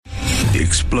The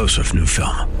explosive new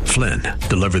film, Flynn,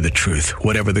 deliver the truth,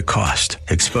 whatever the cost,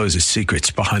 exposes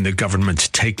secrets behind the government's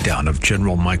takedown of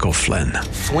General Michael Flynn.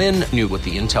 Flynn knew what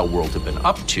the intel world had been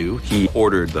up to. He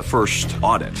ordered the first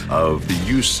audit of the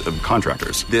use of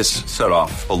contractors. This set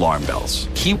off alarm bells.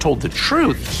 He told the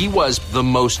truth. He was the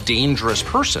most dangerous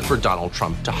person for Donald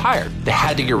Trump to hire. They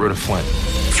had to get rid of Flynn.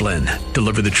 Flynn,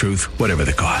 deliver the truth, whatever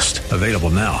the cost. Available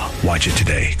now. Watch it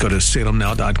today. Go to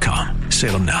salemnow.com.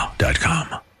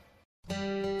 salemnow.com.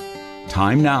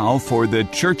 Time now for the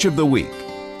Church of the Week,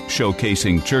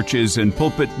 showcasing churches and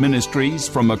pulpit ministries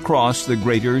from across the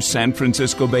greater San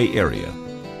Francisco Bay Area.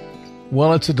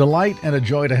 Well, it's a delight and a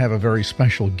joy to have a very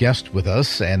special guest with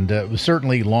us, and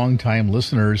certainly longtime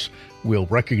listeners will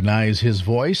recognize his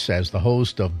voice as the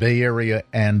host of Bay Area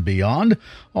and Beyond,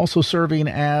 also serving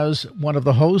as one of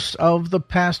the hosts of the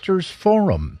Pastors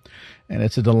Forum. And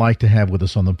it's a delight to have with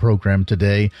us on the program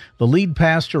today the lead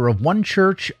pastor of One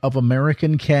Church of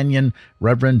American Canyon,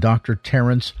 Reverend Dr.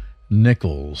 Terrence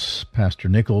Nichols. Pastor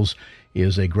Nichols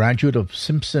is a graduate of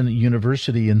Simpson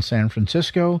University in San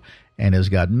Francisco and has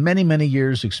got many, many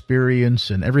years' experience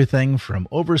in everything from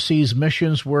overseas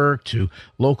missions work to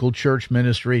local church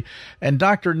ministry. And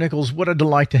Dr. Nichols, what a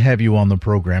delight to have you on the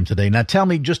program today. Now tell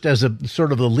me, just as a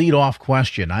sort of a lead-off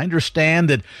question, I understand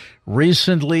that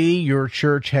recently your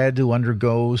church had to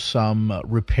undergo some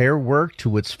repair work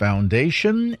to its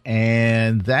foundation,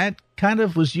 and that kind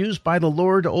of was used by the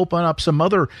Lord to open up some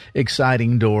other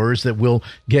exciting doors that we'll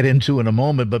get into in a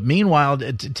moment. But meanwhile,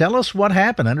 tell us what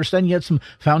happened. I understand you had some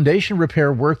foundation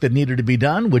repair work that needed to be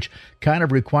done, which kind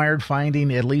of required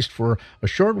finding, at least for a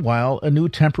short while, a new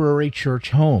temporary church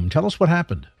home. Tell us what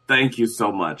happened. Thank you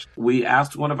so much. We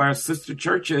asked one of our sister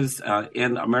churches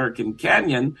in American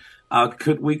Canyon,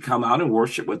 could we come out and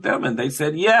worship with them? And they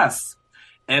said yes.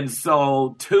 And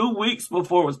so 2 weeks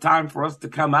before it was time for us to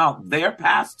come out, their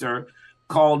pastor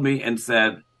called me and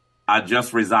said, I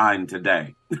just resigned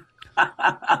today.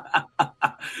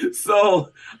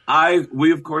 So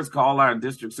we of course called our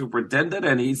district superintendent,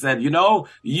 and he said,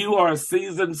 you are a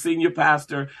seasoned senior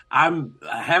pastor. I'm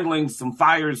handling some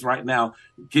fires right now.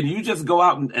 Can you just go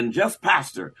out and just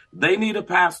pastor? They need a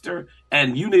pastor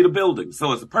and you need a building.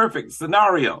 So it's a perfect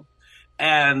scenario.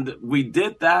 And we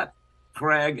did that,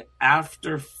 Craig.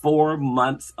 After 4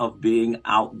 months of being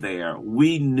out there,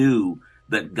 we knew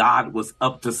that God was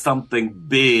up to something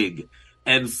big.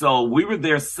 And so we were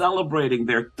there celebrating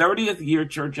their 30th year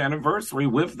church anniversary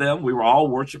with them. We were all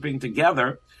worshiping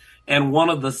together. And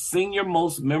one of the senior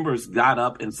most members got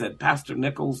up and said, Pastor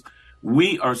Nichols,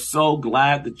 we are so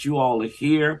glad that you all are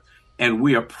here. And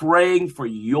we are praying for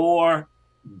your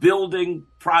building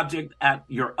project at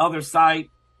your other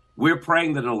site. We're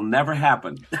praying that it'll never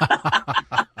happen,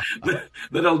 that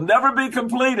it'll never be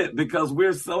completed, because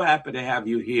we're so happy to have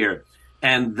you here.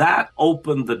 And that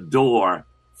opened the door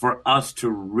for us to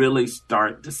really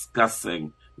start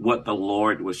discussing what the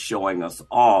Lord was showing us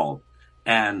all.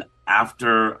 And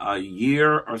after a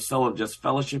year or so of just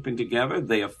fellowshipping together,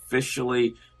 they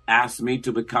officially asked me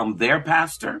to become their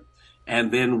pastor.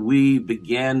 And then we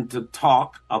began to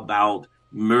talk about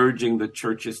merging the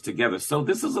churches together. So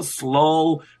this is a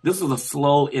slow,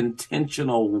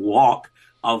 intentional walk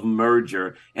of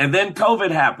merger. And then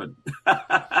COVID happened.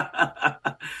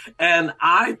 And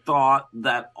I thought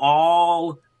that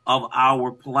all of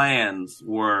our plans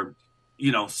were,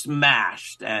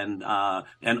 smashed and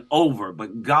over.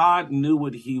 But God knew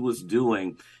what he was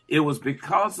doing. It was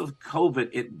because of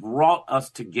COVID, it brought us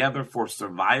together for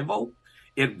survival.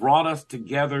 It brought us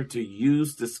together to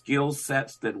use the skill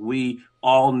sets that we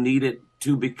all needed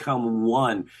to become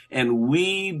one. And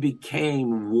we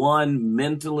became one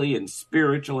mentally and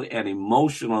spiritually and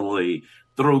emotionally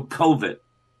through COVID.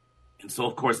 And so,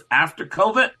 of course, after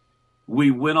COVID,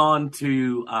 we went on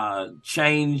to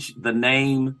change the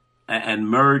name and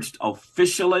merged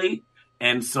officially.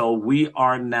 And so we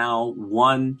are now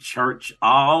One Church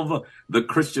of the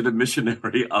Christian and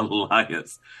Missionary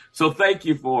Alliance. So thank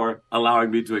you for allowing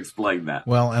me to explain that.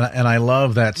 Well, and I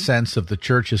love that sense of the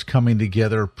churches coming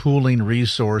together, pooling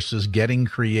resources, getting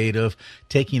creative,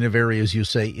 taking a very, as you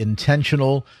say,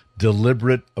 intentional,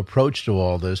 deliberate approach to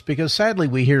all this, because sadly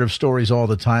we hear of stories all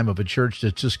the time of a church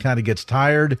that just kind of gets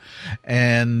tired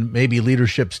and maybe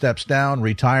leadership steps down,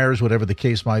 retires, whatever the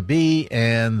case might be,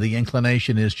 and the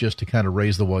inclination is just to kind of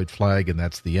raise the white flag, and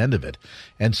that's the end of it.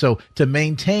 And so to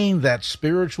maintain that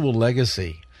spiritual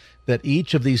legacy that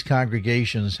each of these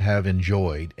congregations have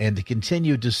enjoyed, and to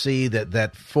continue to see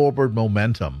that forward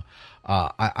momentum,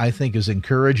 I think is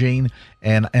encouraging,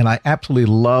 and I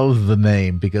absolutely love the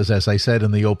name because, as I said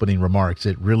in the opening remarks,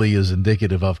 it really is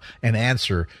indicative of an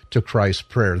answer to Christ's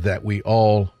prayer that we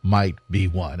all might be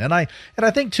one. And I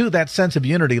think, too, that sense of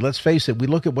unity, let's face it, we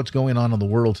look at what's going on in the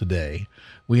world today.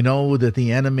 We know that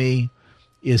the enemy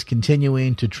is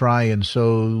continuing to try and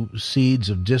sow seeds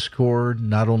of discord,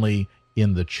 not only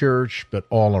in the church, but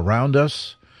all around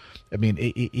us. I mean,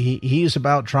 he's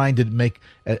about trying to make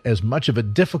as much of a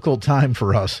difficult time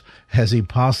for us as he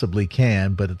possibly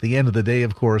can. But at the end of the day,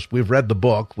 of course, we've read the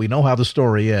book. We know how the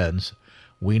story ends.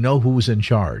 We know who's in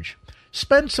charge.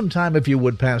 Spend some time, if you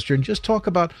would, Pastor, and just talk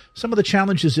about some of the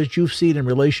challenges that you've seen in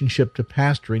relationship to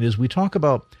pastoring as we talk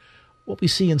about what we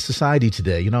see in society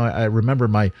today. You know, I remember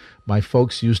my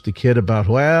folks used to kid about,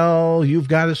 well, you've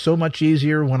got it so much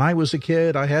easier. When I was a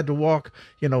kid, I had to walk,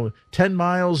 10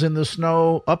 miles in the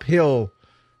snow uphill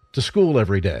to school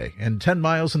every day and 10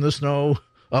 miles in the snow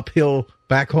uphill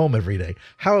back home every day.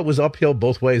 How it was uphill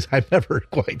both ways, I never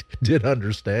quite did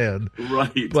understand.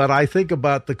 Right. But I think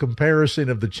about the comparison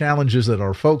of the challenges that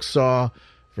our folks saw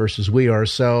versus we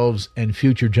ourselves and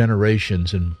future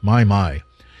generations. And my.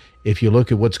 If you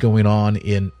look at what's going on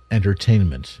in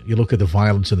entertainment, you look at the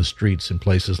violence in the streets in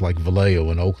places like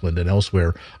Vallejo and Oakland and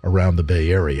elsewhere around the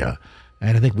Bay Area.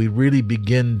 And I think we really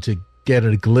begin to get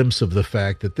a glimpse of the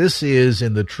fact that this is,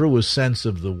 in the truest sense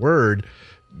of the word,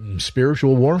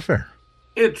 spiritual warfare.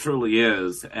 It truly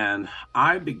is. And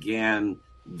I began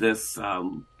this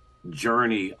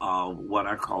journey of what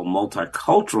I call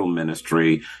multicultural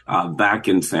ministry back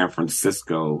in San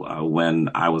Francisco when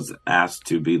I was asked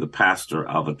to be the pastor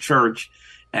of a church,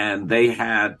 and they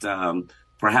had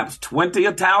perhaps 20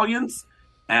 Italians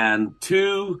and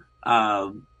 2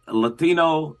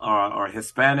 Latino or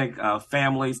Hispanic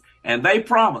families, and they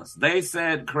promised. They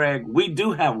said, Craig, we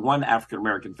do have one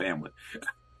African-American family.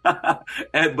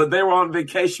 But they were on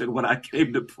vacation when I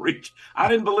came to preach. I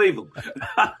didn't believe them.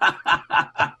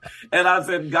 And I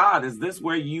said, God, is this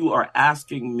where you are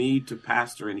asking me to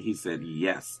pastor? And he said,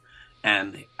 yes.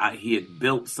 And he had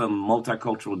built some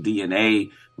multicultural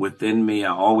DNA within me.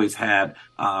 I always had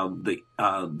the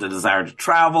desire to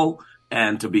travel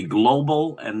and to be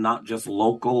global, and not just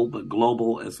local, but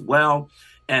global as well.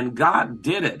 And God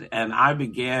did it. And I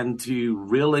began to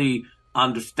really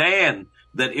understand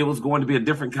that it was going to be a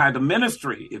different kind of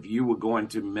ministry if you were going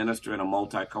to minister in a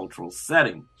multicultural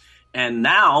setting. And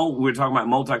now we're talking about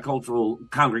multicultural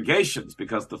congregations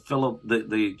because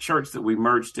the church that we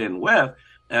merged in with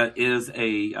is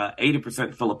a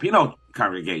 80% Filipino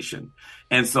congregation.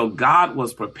 And so God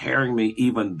was preparing me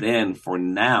even then for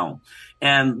now.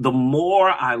 And the more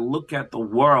I look at the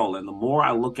world and the more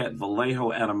I look at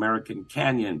Vallejo and American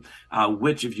Canyon,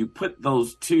 which if you put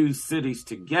those 2 cities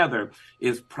together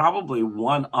is probably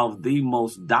one of the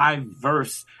most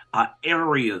diverse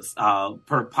areas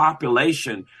per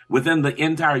population within the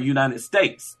entire United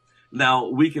States. Now,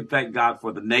 we can thank God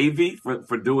for the Navy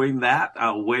for doing that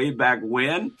way back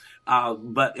when,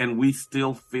 and we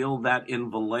still feel that in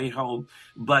Vallejo.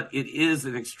 But it is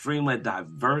an extremely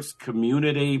diverse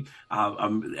community,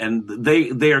 and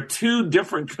they are 2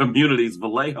 different communities,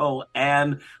 Vallejo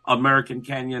and American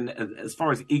Canyon, as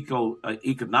far as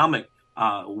economic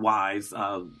wise.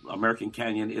 American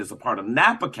Canyon is a part of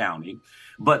Napa County.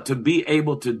 But to be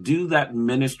able to do that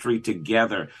ministry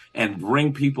together and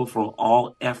bring people from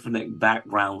all ethnic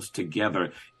backgrounds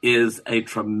together is a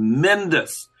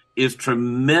tremendous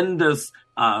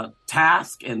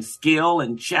task and skill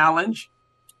and challenge.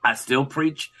 I still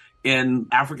preach in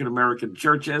African-American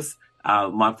churches.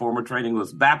 My former training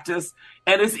was Baptist,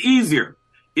 and it's easier.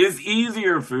 It's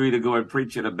easier for me to go and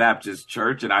preach in a Baptist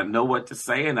church, and I know what to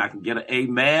say, and I can get an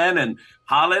amen and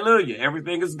hallelujah.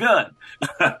 Everything is good.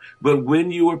 But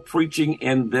when you are preaching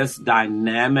in this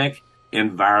dynamic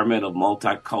environment of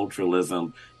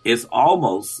multiculturalism, it's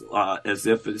almost as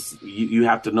if you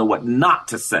have to know what not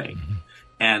to say. Mm-hmm.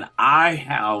 And I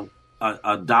have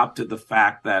adopted the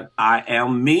fact that I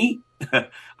am me.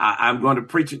 I'm going to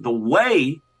preach it the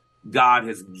way God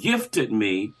has gifted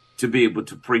me to be able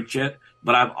to preach it.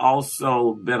 But I've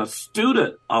also been a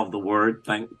student of the word.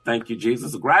 Thank you,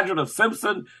 Jesus. A graduate of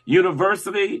Simpson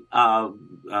University,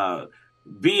 BA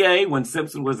when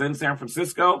Simpson was in San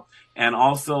Francisco, and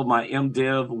also my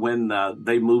MDiv when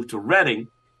they moved to Reading.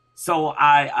 So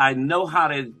I know how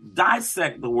to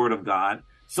dissect the word of God.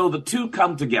 So the 2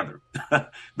 come together.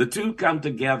 The 2 come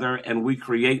together and we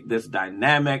create this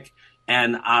dynamic.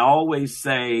 And I always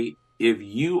say, if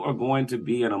you are going to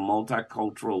be in a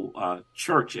multicultural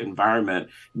church environment,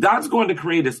 God's going to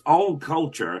create his own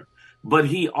culture, but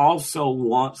he also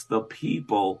wants the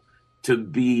people to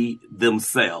be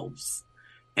themselves.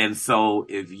 And so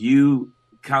if you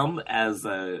come as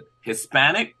a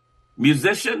Hispanic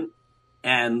musician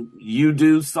and you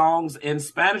do songs in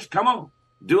Spanish, come on,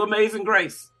 do Amazing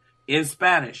Grace in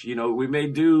Spanish. You know, we may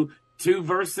do 2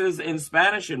 verses in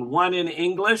Spanish and 1 in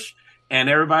English, and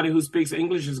everybody who speaks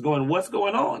English is going, what's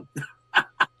going on?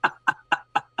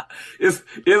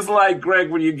 It's like, Greg,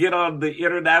 when you get on the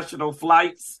international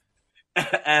flights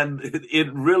and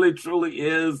it really truly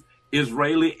is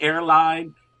Israeli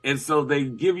airline. And so they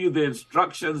give you the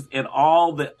instructions in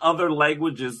all the other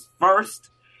languages first.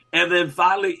 And then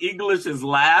finally, English is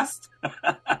last.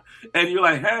 And you're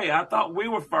like, hey, I thought we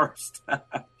were first.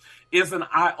 It's an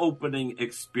eye-opening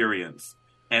experience.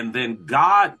 And then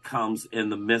God comes in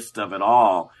the midst of it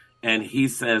all. And he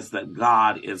says that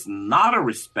God is not a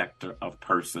respecter of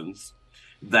persons,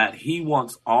 that he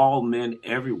wants all men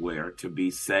everywhere to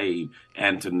be saved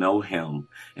and to know him.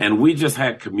 And we just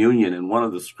had communion, and one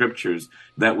of the scriptures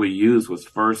that we used was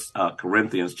 1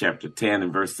 Corinthians chapter 10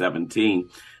 and verse 17,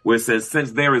 where it says,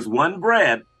 since there is one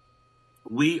bread,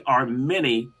 we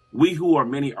who are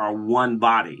many are one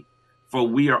body, for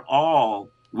we all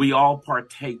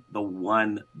partake the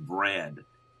one bread.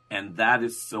 And that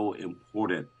is so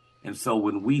important. And so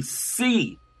when we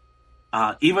see,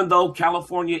 even though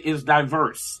California is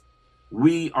diverse,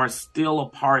 we are still a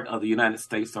part of the United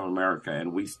States of America,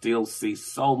 and we still see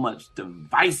so much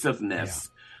divisiveness,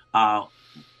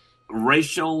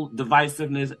 racial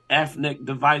divisiveness, ethnic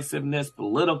divisiveness,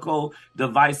 political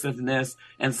divisiveness.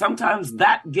 And sometimes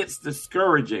that gets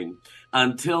discouraging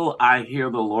until I hear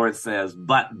the Lord says,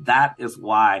 but that is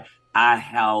why I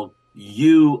have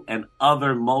you and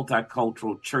other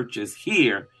multicultural churches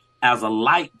here as a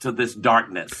light to this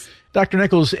darkness. Dr.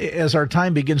 Nichols, as our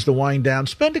time begins to wind down,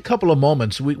 spend a couple of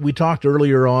moments. We talked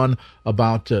earlier on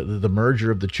about the merger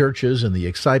of the churches and the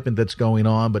excitement that's going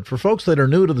on. But for folks that are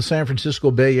new to the San Francisco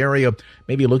Bay Area,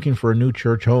 maybe looking for a new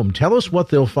church home, tell us what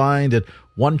they'll find at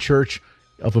One Church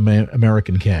of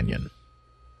American Canyon.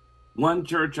 One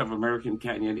Church of American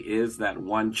Canyon is that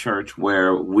one church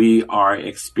where we are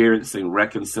experiencing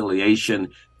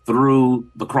reconciliation through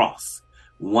the cross.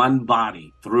 One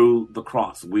body through the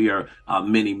cross. We are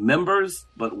many members,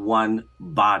 but one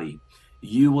body.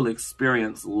 You will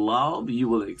experience love. You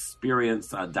will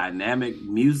experience dynamic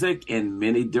music in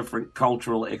many different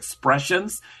cultural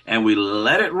expressions, and we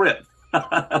let it rip.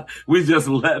 We just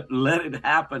let it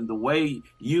happen the way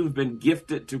you've been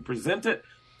gifted to present it.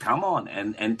 Come on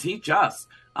and teach us.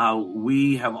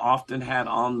 We have often had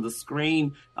on the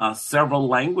screen several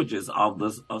languages of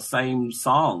the same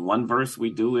song. One verse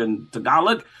we do in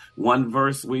Tagalog, one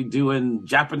verse we do in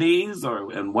Japanese,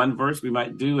 and one verse we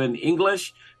might do in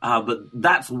English. But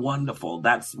that's wonderful.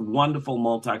 That's wonderful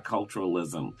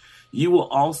multiculturalism. You will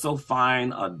also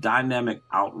find a dynamic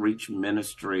outreach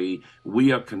ministry.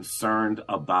 We are concerned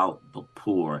about the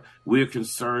poor. We are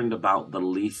concerned about the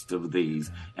least of these.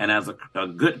 And as a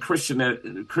good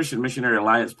Christian Missionary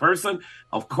Alliance person,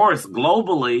 of course,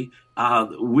 globally,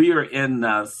 we are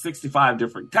in 65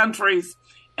 different countries,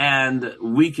 and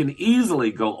we can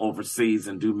easily go overseas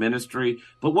and do ministry.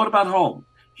 But what about home?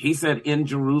 He said in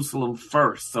Jerusalem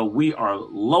first. So we are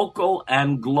local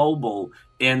and global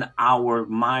in our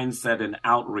mindset and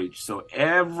outreach. So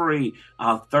every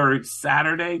third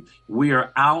Saturday, we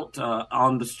are out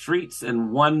on the streets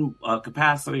in one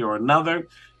capacity or another.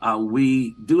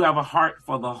 We do have a heart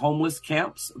for the homeless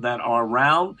camps that are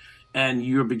around, and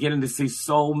you're beginning to see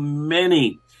so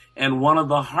many. And one of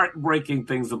the heartbreaking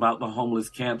things about the homeless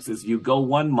camps is you go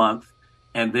 1 month,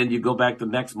 and then you go back the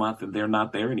next month and they're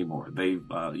not there anymore. They've,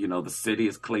 the city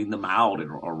has cleaned them out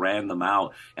or ran them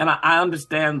out. And I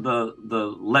understand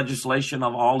the legislation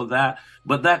of all of that,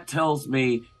 but that tells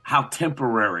me how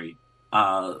temporary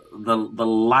the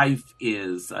life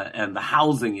is and the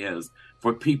housing is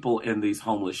for people in these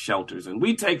homeless shelters. And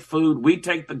we take food, we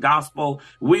take the gospel,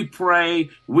 we pray,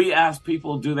 we ask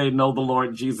people, do they know the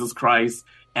Lord Jesus Christ?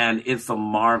 And it's a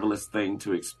marvelous thing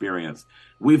to experience.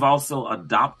 We've also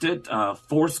adopted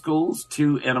 4 schools,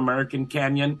 2 in American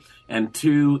Canyon and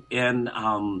 2 in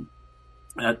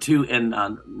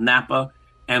Napa,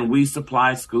 and we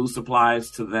supply school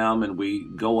supplies to them, and we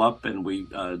go up and we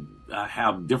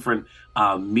have different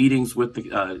meetings with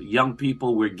the young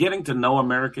people. We're getting to know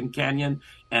American Canyon,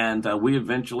 and we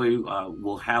eventually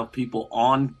will have people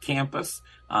on campus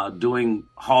doing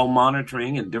hall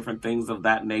monitoring and different things of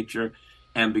that nature.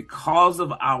 And because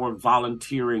of our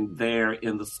volunteering there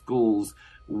in the schools,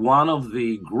 one of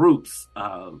the groups,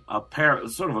 a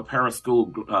paraschool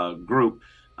group,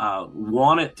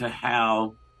 wanted to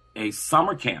have a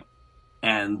summer camp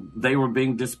and they were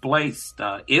being displaced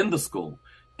in the school.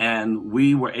 And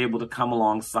we were able to come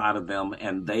alongside of them,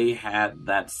 and they had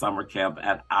that summer camp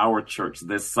at our church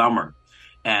this summer.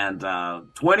 And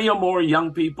 20 or more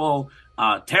young people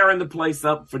tearing the place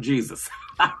up for Jesus.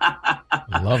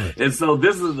 Love it. And so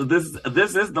this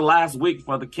is the last week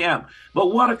for the camp.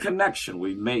 But what a connection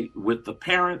we made with the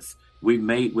parents, we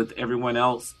made with everyone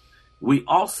else. We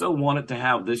also wanted to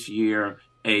have this year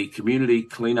a community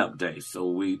cleanup day. So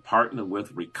we partnered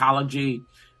with Recology,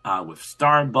 with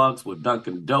Starbucks, with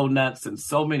Dunkin' Donuts, and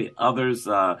so many others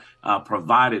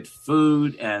provided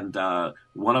food. And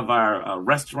one of our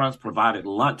restaurants provided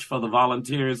lunch for the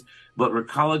volunteers. But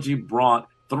Recology brought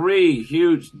 3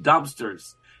 huge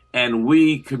dumpsters, and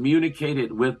we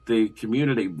communicated with the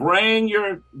community, bring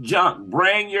your junk,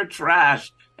 bring your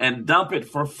trash, and dump it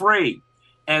for free.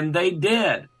 And they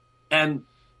did. And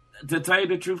to tell you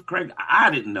the truth, Craig, I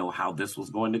didn't know how this was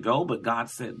going to go, but God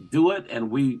said, do it.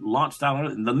 And we launched out on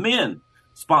it. And the men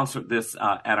sponsored this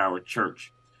at our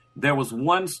church. There was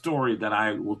one story that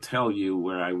I will tell you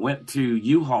where I went to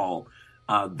U-Haul.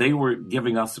 They were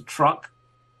giving us a truck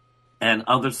and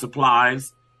other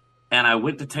supplies. And I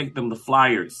went to take them the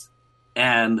flyers.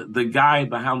 And the guy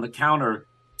behind the counter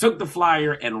took the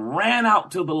flyer and ran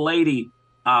out to the lady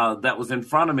that was in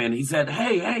front of me. And he said,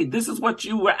 hey, this is what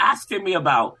you were asking me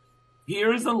about.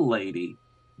 Here's a lady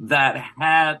that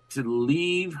had to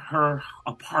leave her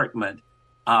apartment.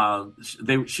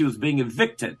 She was being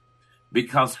evicted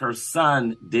because her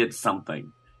son did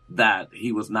something that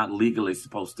he was not legally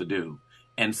supposed to do.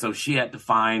 And so she had to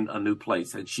find a new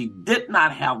place. And she did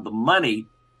not have the money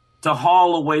to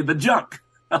haul away the junk.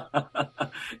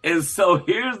 And so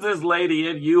here's this lady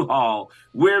in U-Haul.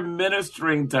 We're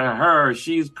ministering to her.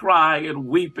 She's crying and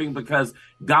weeping because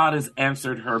God has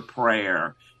answered her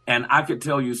prayer. And I could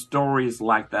tell you stories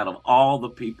like that of all the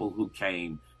people who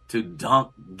came to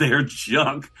dump their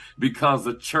junk because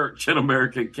the church in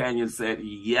American Canyon said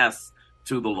yes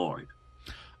to the Lord.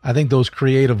 I think those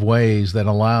creative ways that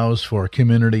allows for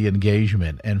community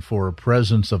engagement and for a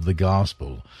presence of the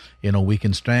gospel. You know, we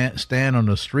can stand on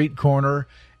a street corner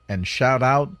and shout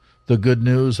out the good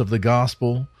news of the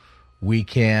gospel. We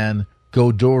can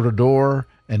go door to door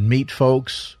and meet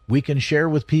folks. We can share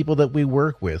with people that we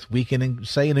work with. We can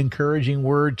say an encouraging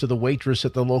word to the waitress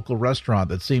at the local restaurant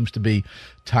that seems to be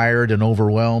tired and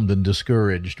overwhelmed and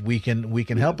discouraged. We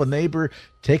can help a neighbor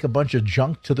take a bunch of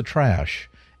junk to the trash,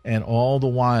 and all the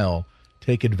while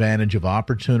take advantage of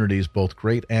opportunities, both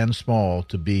great and small,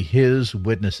 to be his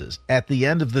witnesses. At the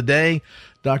end of the day,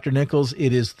 Dr. Nichols,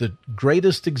 it is the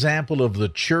greatest example of the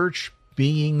church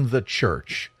being the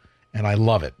church, and I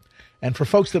love it. And for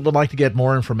folks that would like to get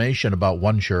more information about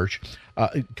One Church,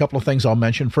 a couple of things I'll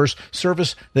mention. First,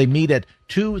 service, they meet at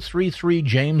 233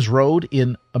 James Road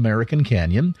in American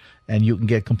Canyon, and you can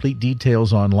get complete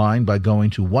details online by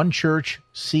going to One Church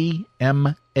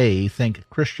CMA, think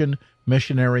Christian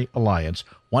Missionary Alliance,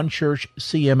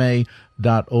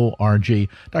 onechurchcma.org.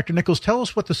 Dr. Nichols, tell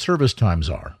us what the service times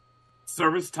are.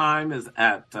 Service time is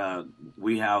at,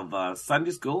 we have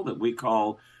Sunday school that we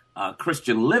call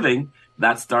Christian Living.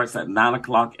 That starts at 9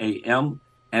 o'clock a.m.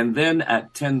 And then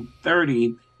at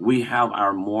 10:30, we have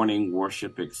our morning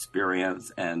worship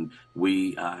experience. And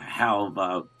we have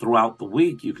throughout the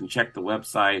week, you can check the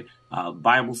website,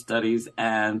 Bible studies.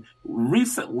 And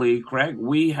recently, Craig,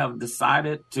 we have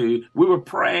decided we were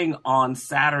praying on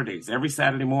Saturdays, every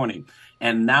Saturday morning.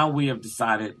 And now we have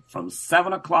decided from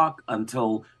 7 o'clock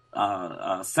until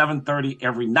 7:30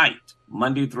 every night,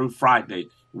 Monday through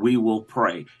Friday, we will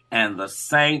pray. And the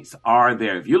saints are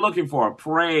there. If you're looking for a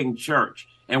praying church,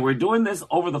 and we're doing this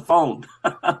over the phone,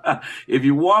 if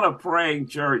you want a praying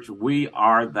church, we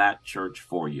are that church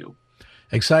for you.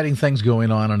 Exciting things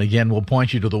going on. And again, we'll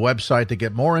point you to the website to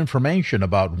get more information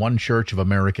about One Church of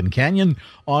American Canyon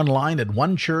online at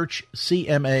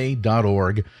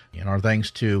onechurchcma.org. And our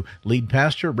thanks to lead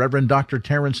pastor, Reverend Dr.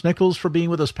 Terrence Nichols, for being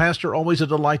with us. Pastor, always a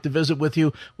delight to visit with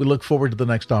you. We look forward to the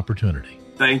next opportunity.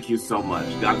 Thank you so much.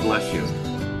 God bless you.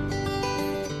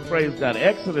 Praise God.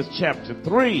 Exodus chapter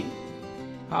 3.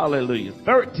 Hallelujah.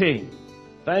 13.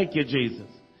 Thank you, Jesus.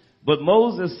 But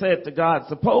Moses said to God,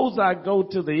 suppose I go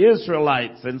to the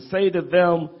Israelites and say to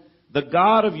them, the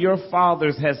God of your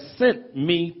fathers has sent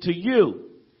me to you.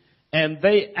 And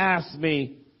they ask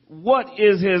me, what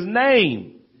is his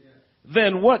name?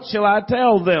 Then what shall I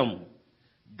tell them?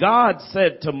 God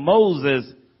said to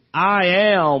Moses, I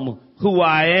am who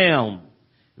I am.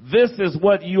 This is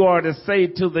what you are to say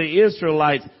to the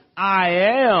Israelites. I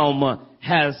am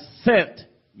has sent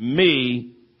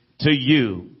me to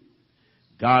you.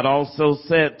 God also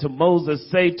said to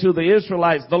Moses, say to the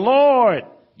Israelites, the Lord,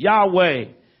 Yahweh,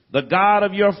 the God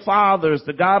of your fathers,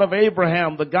 the God of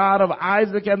Abraham, the God of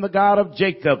Isaac, and the God of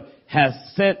Jacob has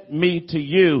sent me to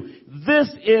you.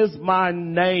 This is my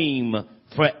name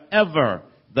forever,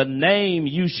 the name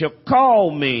you shall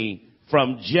call me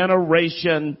from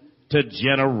generation to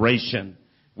generation.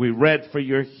 We read for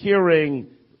your hearing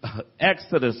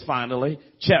Exodus, finally,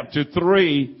 chapter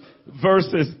 3,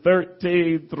 verses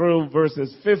 13 through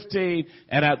verses 15.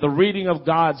 And at the reading of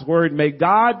God's word, may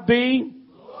God be,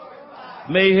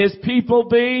 may his people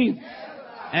be,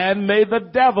 and may the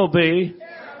devil be,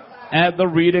 at the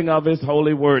reading of his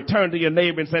holy word. Turn to your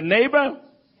neighbor and say, neighbor,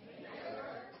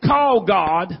 call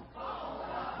God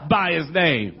by his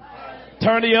name.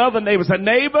 Turn to your other neighbor and say,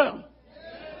 neighbor,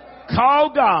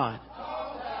 call God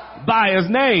by his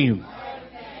name.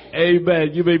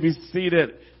 Amen. You may be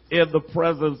seated in the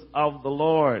presence of the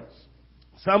Lord.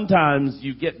 Sometimes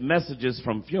you get messages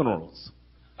from funerals.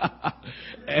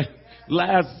 And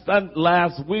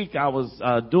last week I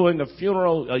was doing a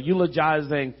funeral,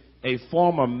 eulogizing a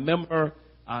former member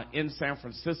in San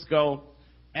Francisco,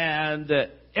 and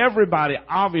everybody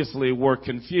obviously were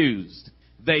confused.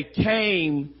 They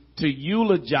came to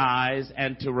eulogize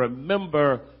and to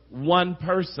remember one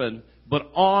person,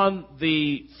 but on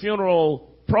the funeral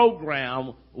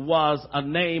program was a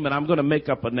name, and I'm going to make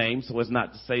up a name so as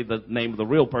not to say the name of the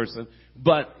real person,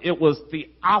 but it was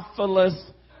Theophilus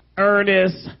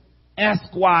Ernest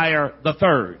Esquire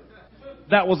III.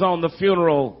 That was on the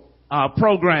funeral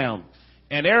program.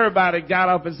 And everybody got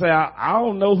up and said, I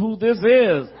don't know who this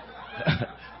is,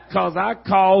 because I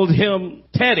called him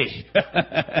Teddy.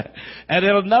 And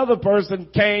then another person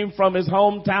came from his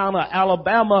hometown of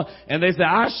Alabama, and they said,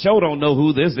 I sure don't know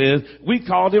who this is. We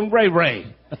called him Ray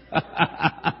Ray.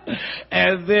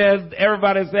 And then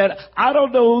everybody said, I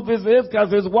don't know who this is,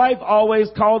 because his wife always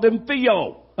called him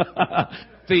Theo.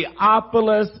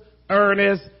 Theophilus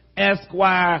Ernest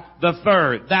Esquire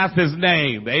III. That's his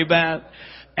name. Amen.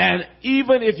 And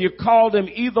even if you called him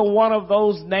either one of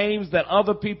those names that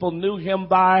other people knew him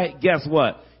by, guess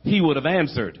what? He would have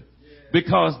answered,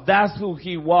 because that's who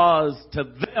he was to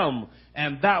them,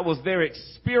 and that was their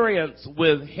experience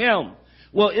with him.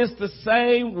 Well, it's the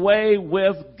same way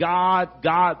with God,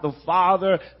 God the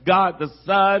Father, God the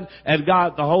Son, and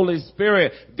God the Holy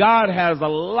Spirit. God has a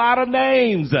lot of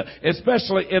names,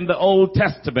 especially in the Old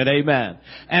Testament, amen.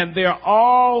 And they're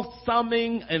all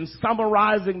summing and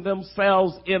summarizing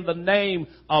themselves in the name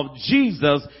of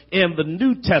Jesus in the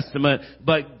New Testament.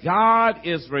 But God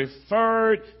is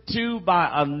referred to by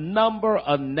a number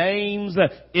of names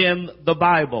in the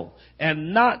Bible.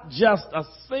 And not just a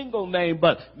single name,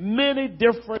 but many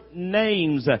different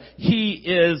names he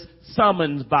is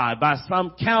summoned by. By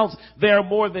some counts, there are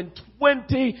more than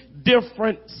 20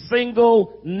 different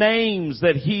single names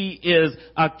that he is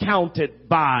accounted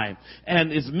by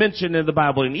and is mentioned in the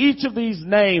Bible. And each of these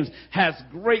names has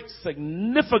great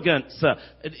significance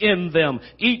in them.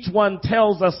 Each one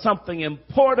tells us something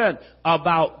important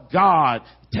about God,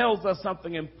 tells us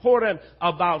something important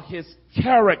about his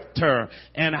character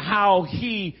and how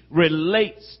he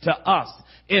relates to us.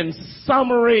 In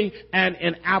summary and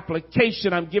in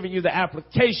application, I'm giving you the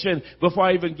application before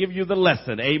I even give you the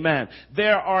lesson. Amen.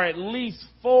 There are at least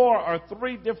 4 or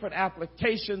 3 different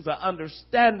applications or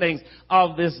understandings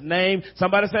of this name.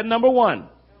 Somebody said number 1.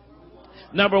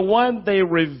 Number 1, they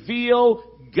reveal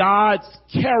God's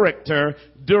character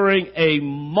during a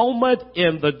moment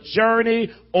in the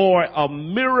journey or a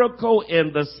miracle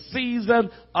in the season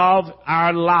of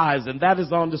our lives. And that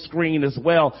is on the screen as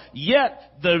well.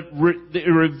 Yet the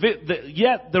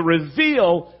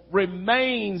reveal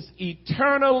remains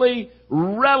eternally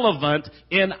relevant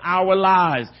in our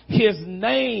lives. His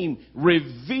name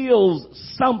reveals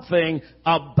something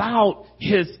about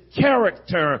his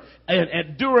character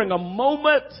and during a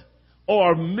moment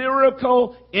or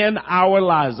miracle in our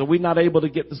lives. Are we not able to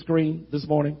get the screen this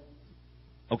morning?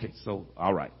 Okay, so,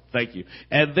 all right. Thank you.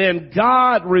 And then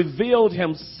God revealed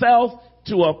himself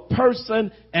to a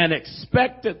person and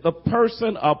expected the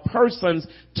person or persons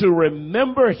to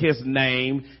remember his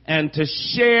name and to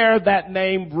share that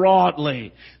name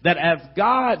broadly. That as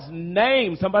God's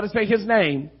name, somebody say his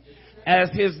name, as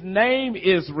his name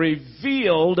is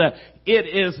revealed, it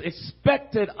is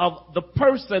expected of the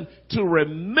person to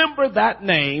remember that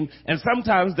name. And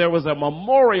sometimes there was a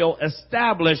memorial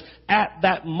established at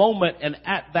that moment and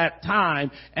at that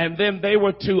time. And then they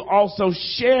were to also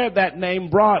share that name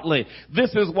broadly.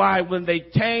 This is why when they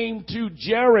came to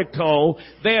Jericho,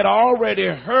 they had already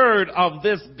heard of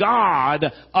this God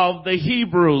of the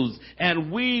Hebrews.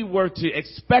 And we were to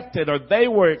expect it, or they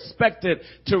were expected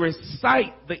to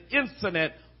recite the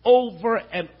incident over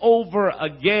and over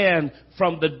again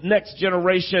from the next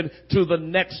generation to the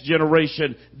next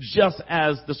generation, just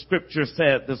as the scripture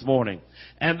said this morning.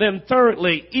 And then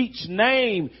thirdly, each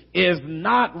name is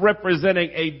not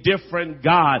representing a different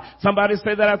God. Somebody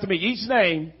say that after me. Each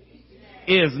name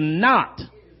is not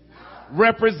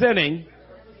representing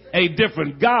a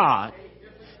different God.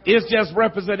 It's just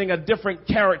representing a different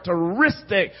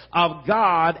characteristic of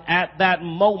God at that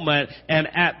moment and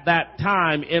at that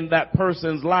time in that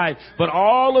person's life. But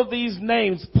all of these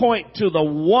names point to the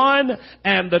one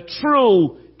and the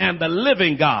true and the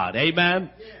living God. Amen.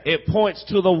 It points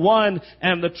to the one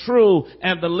and the true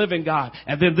and the living God.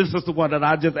 And then this is the one that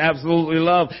I just absolutely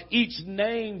love. Each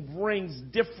name brings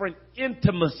different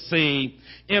intimacy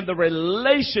in the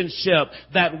relationship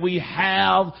that we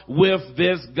have with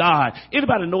this God.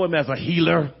 Anybody know him as a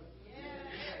healer?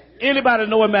 Anybody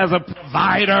know him as a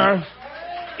provider?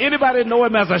 Anybody know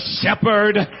him as a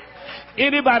shepherd?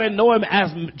 Anybody know him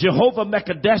as Jehovah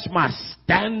Mekadesh, my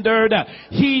standard?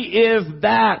 He is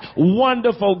that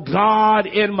wonderful God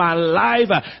in my life.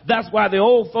 That's why the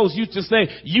old folks used to say,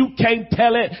 you can't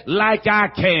tell it like I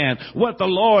can what the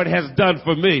Lord has done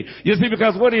for me. You see,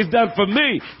 because what he's done for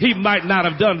me, he might not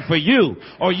have done for you.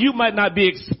 Or you might not be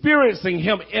experiencing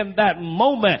him in that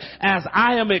moment as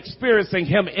I am experiencing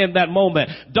him in that moment.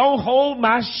 Don't hold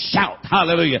my shout.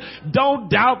 Hallelujah. Don't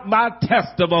doubt my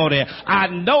testimony. I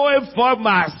know him for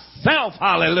myself.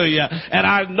 Hallelujah. And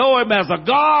I know him as a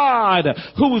God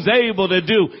who's able to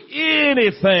do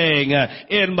anything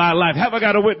in my life. Have I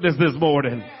got a witness this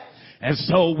morning? And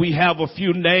so we have a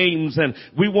few names, and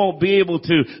we won't be able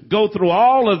to go through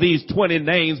all of these 20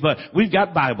 names, but we've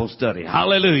got Bible study.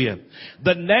 Hallelujah.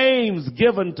 The names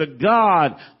given to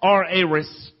God are a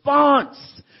response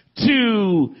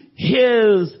to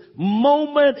his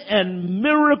moment and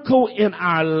miracle in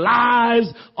our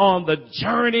lives on the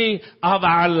journey of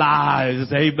our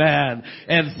lives. Amen.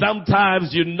 And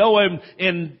sometimes you know him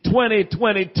in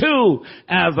 2022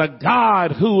 as a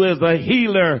God who is a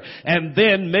healer. And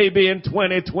then maybe in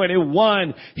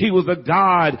 2021, he was a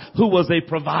God who was a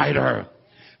provider.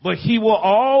 But he will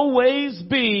always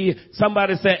be,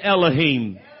 somebody say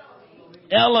Elohim.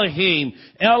 Elohim.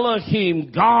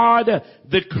 Elohim, God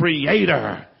the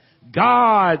Creator.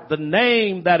 God, the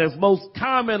name that is most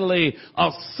commonly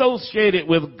associated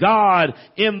with God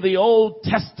in the Old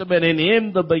Testament and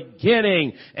in the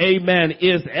beginning, amen,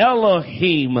 is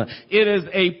Elohim. It is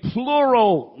a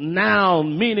plural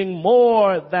noun meaning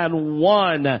more than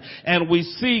one. And we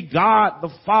see God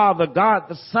the Father, God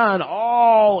the Son,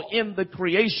 all in the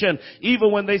creation,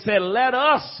 even when they said, let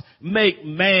us make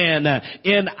man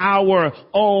in our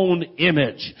own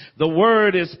image. The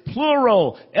word is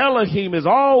plural. Elohim is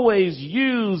always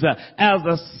used as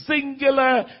a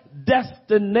singular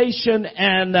destination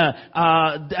and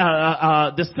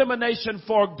dissemination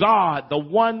for God, the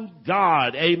one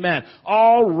God, amen,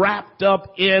 all wrapped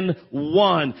up in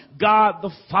one. God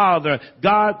the Father,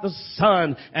 God the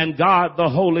Son, and God the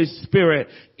Holy Spirit.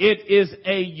 It is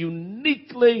a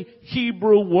uniquely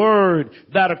Hebrew word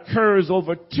that occurs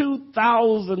over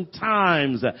 2,000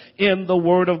 times in the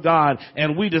Word of God.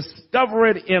 And we discover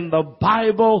it in the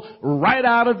Bible right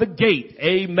out of the gate.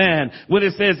 Amen. When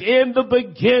it says, in the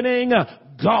beginning,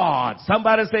 God.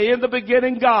 Somebody say, in the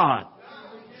beginning, God.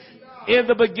 In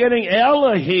the beginning,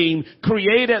 Elohim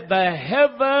created the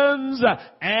heavens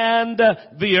and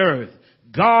the earth.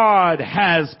 God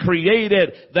has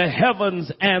created the heavens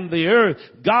and the earth.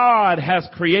 God has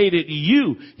created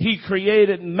you. He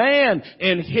created man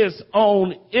in his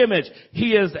own image.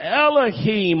 He is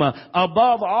Elohim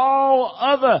above all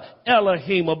other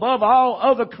Elohim, above all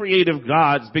other creative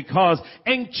gods, because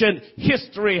ancient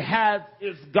history had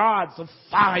its gods of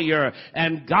fire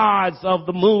and gods of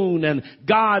the moon and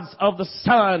gods of the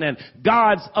sun and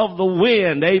gods of the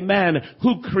wind, amen,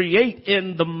 who create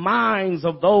in the minds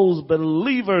of those believers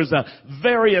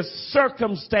various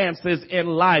circumstances in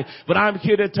life. But I'm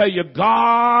here to tell you,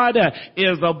 God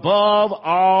is above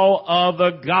all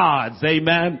other gods,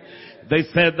 amen. They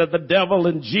said that the devil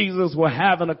and Jesus were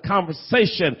having a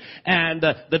conversation, and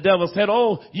the devil said,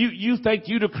 oh, you think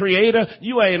you the creator?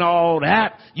 You ain't all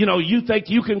that. You know, you think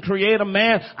you can create a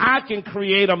man? I can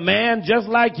create a man just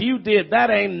like you did. That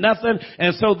ain't nothing.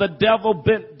 And so the devil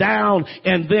bent down,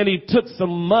 and then he took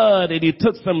some mud and he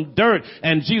took some dirt,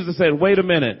 and Jesus said, wait a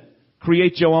minute,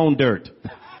 create your own dirt.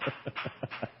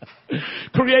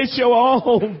 Create your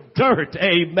own dirt.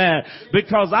 Amen.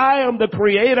 Because I am the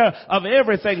creator of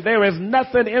everything. There is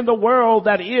nothing in the world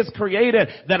that is created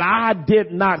that I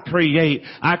did not create.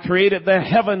 I created the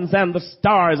heavens and the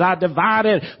stars. I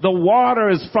divided the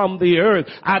waters from the earth.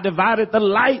 I divided the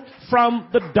light from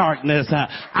the darkness.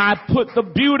 I put the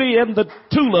beauty in the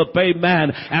tulip.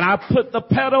 Amen. And I put the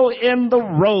petal in the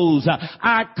rose.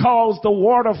 I caused the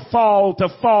waterfall to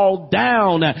fall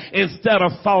down instead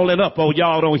of falling up. Oh,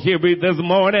 y'all don't hear me this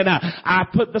morning. I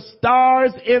put the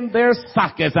stars in their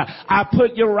sockets. I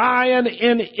put Orion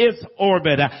in its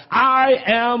orbit. I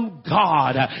am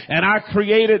God, and I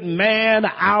created man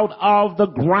out of the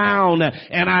ground,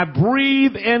 and I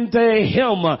breathed into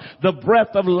him the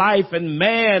breath of life, and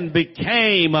man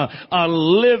became a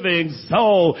living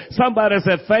soul. Somebody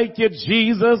said, thank you,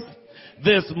 Jesus,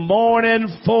 this morning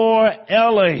for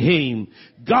Elohim.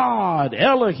 God,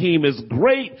 Elohim, is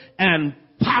great and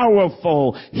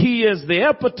powerful. He is the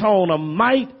epitome of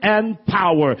might and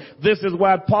power. This is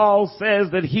why Paul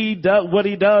says that he does what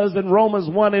he does in Romans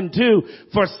 1 and 2.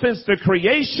 For since the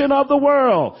creation of the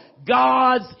world,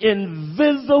 God's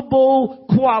invisible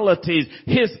qualities,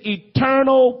 his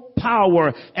eternal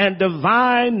power and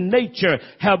divine nature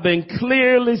have been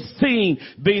clearly seen,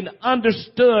 being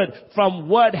understood from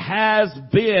what has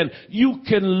been. You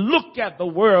can look at the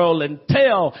world and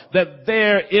tell that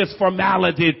there is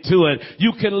formality to it.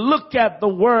 You can look at the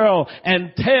world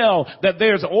and tell that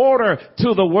there's order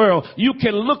to the world. You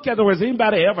can look at the world. Has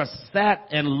anybody ever sat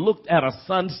and looked at a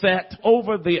sunset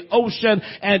over the ocean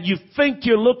and you think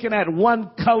you're looking at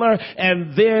one color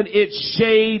and then it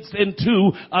shades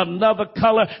into another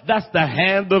color? That's the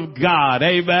hand of God.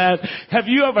 Amen. Have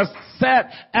you ever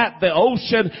sat at the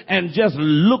ocean and just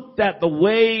looked at the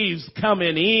waves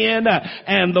coming in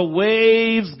and the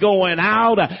waves going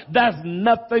out? That's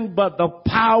nothing but the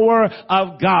power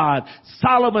of God.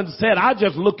 Solomon said, I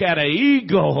just look at an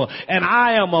eagle and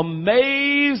I am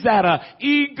amazed at an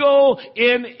eagle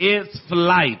in its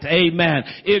flight. Amen.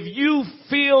 If you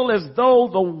feel as though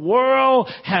the world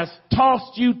has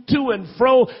tossed you to and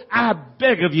fro, I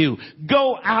beg of you,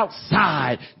 go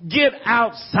outside, get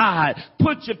outside,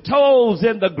 put your toes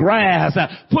in the grass,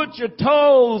 put your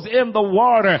toes in the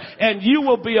water, and you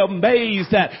will be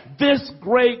amazed at this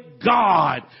great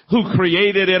God who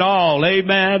created it all.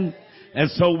 Amen. And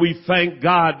so we thank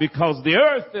God because the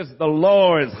earth is the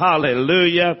Lord's.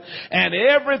 Hallelujah. And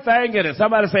everything in it.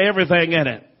 Somebody say everything in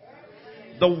it.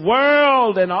 The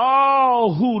world and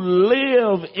all who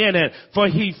live in it. For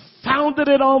he founded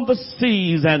it on the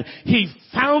seas, and he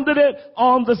founded it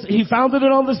on the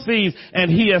seas,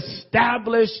 and he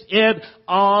established it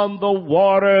on the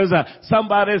waters.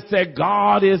 Somebody said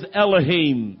God is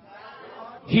Elohim.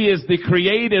 He is the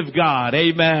creative God.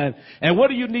 Amen. And what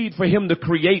do you need for him to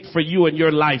create for you in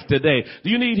your life today? Do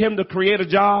you need him to create a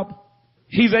job?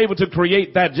 He's able to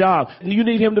create that job. Do you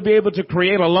need him to be able to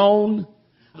create a loan?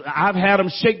 I've had them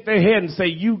shake their head and say,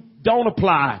 you don't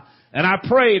apply. And I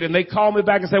prayed and they called me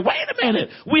back and said, wait a minute,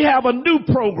 we have a new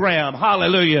program.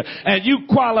 Hallelujah. And you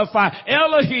qualify.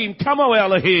 Elohim, come on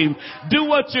Elohim, do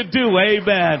what you do.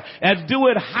 Amen. And do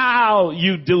it how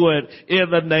you do it in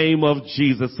the name of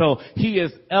Jesus. So he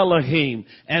is Elohim.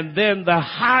 And then the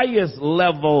highest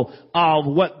level of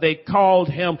what they called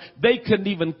him, they couldn't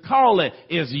even call it,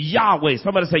 is Yahweh.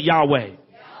 Somebody say Yahweh.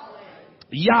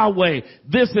 Yahweh.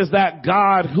 This is that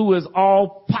God who is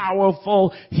all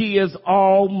powerful. He is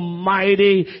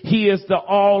almighty. He is the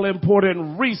all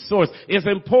important resource. It's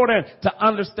important to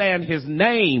understand his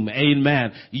name.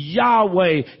 Amen.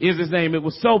 Yahweh is his name. It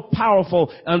was so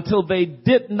powerful until they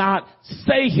did not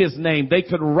say his name. They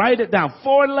could write it down.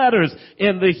 4 letters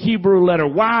in the Hebrew letter.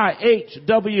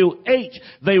 YHWH.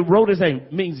 They wrote his name.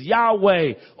 It means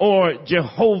Yahweh or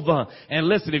Jehovah. And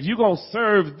listen, if you're going to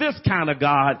serve this kind of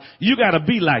God, you got to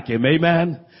be like him.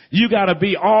 Amen. You got to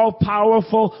be all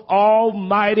powerful,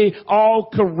 almighty,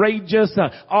 all courageous,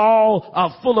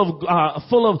 all full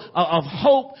of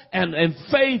hope and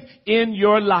faith in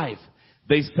your life.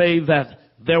 They say that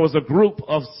there was a group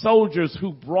of soldiers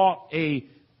who brought a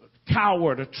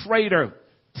coward, a traitor,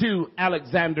 to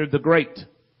Alexander the Great.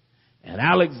 And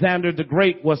Alexander the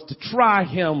Great was to try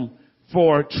him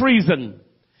for treason.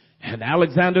 And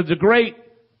Alexander the Great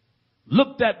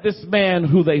looked at this man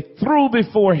who they threw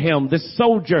before him, this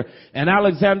soldier, and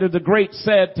Alexander the Great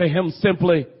said to him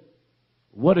simply,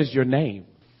 what is your name?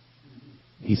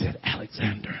 He said,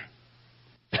 Alexander.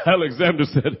 Alexander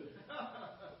said,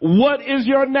 what is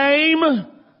your name?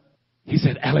 He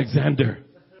said, Alexander.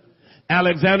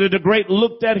 Alexander the Great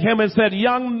looked at him and said,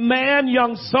 young man,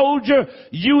 young soldier,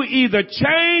 you either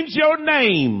change your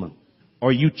name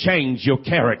or you change your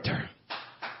character.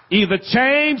 Either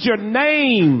change your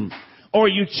name or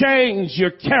you change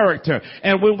your character.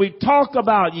 And when we talk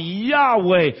about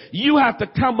Yahweh, you have to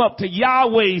come up to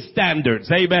Yahweh's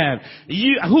standards. Amen.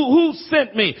 Who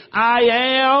sent me? I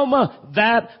am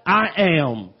that I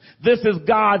am. This is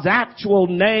God's actual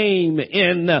name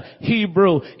in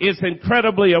Hebrew. It's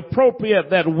incredibly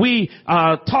appropriate that we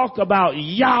talk about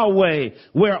Yahweh,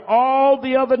 where all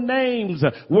the other names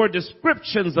were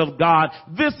descriptions of God.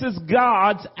 This is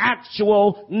God's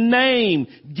actual name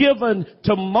given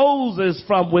to Moses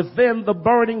from within the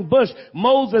burning bush.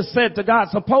 Moses said to God,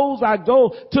 suppose I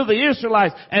go to the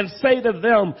Israelites and say to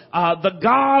them, the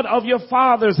God of your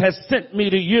fathers has sent me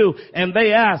to you. And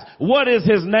they ask, what is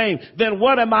his name? Then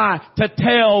what am I to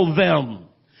tell them?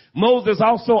 Moses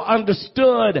also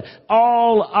understood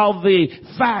all of the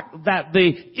fact that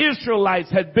the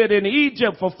Israelites had been in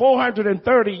Egypt for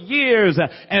 430 years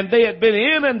and they had been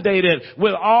inundated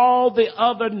with all the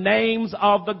other names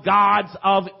of the gods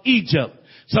of Egypt.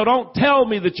 So don't tell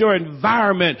me that your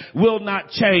environment will not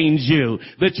change you,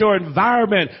 that your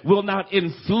environment will not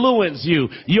influence you.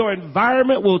 Your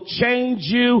environment will change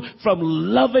you from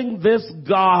loving this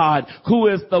God who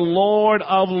is the Lord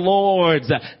of Lords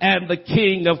and the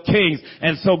King of Kings.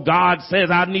 And so God says,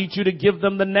 I need you to give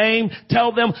them the name.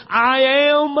 Tell them, I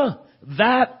am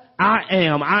that I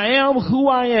am. I am who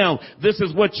I am. This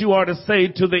is what you are to say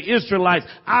to the Israelites.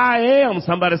 I am.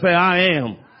 Somebody say, I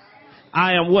am.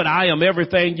 I am what? I am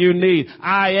everything you need.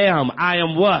 I am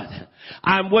what?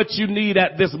 I'm what you need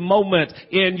at this moment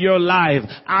in your life.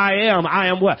 I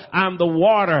am what? I'm the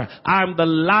water. I'm the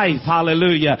life.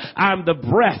 Hallelujah. I'm the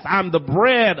breath. I'm the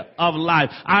bread of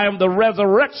life. I am the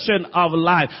resurrection of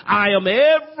life. I am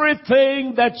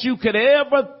everything that you could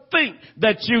ever think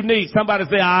that you need. Somebody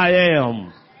say, I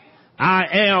am. I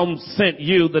am sent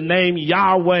you. The name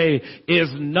Yahweh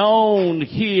is known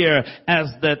here as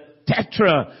the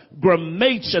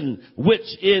Tetragrammaton,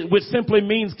 which simply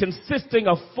means consisting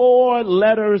of 4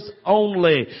 letters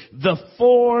only. The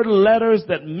 4 letters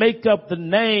that make up the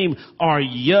name are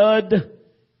Yud,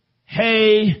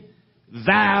 Hey,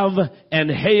 Vav,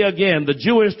 and Hey again. The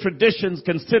Jewish traditions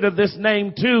consider this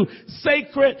name too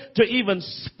sacred to even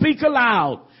speak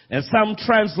aloud. And some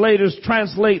translators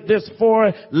translate this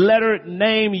 4-letter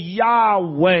name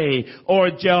Yahweh or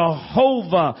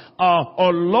Jehovah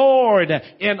or Lord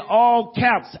in all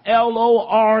caps,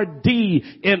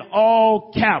 L-O-R-D in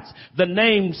all caps. The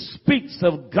name speaks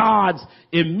of God's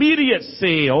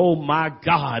immediacy, oh my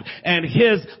God, and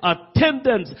his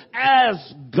attendance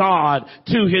as God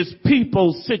to his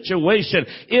people's situation.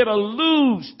 It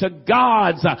alludes to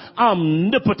God's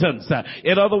omnipotence.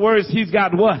 In other words, he's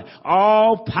got what?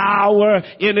 All power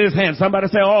in his hand. Somebody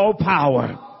say all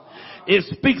power. It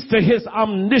speaks to his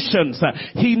omniscience.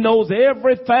 He knows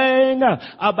everything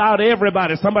about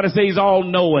everybody. Somebody say he's all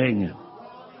knowing.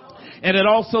 And it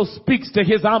also speaks to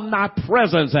his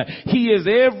omnipresence. He is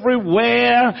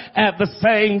everywhere at the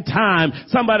same time.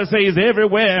 Somebody say he's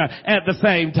everywhere at the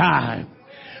same time.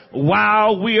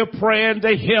 While we are praying to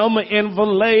him in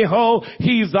Vallejo,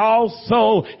 he's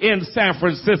also in San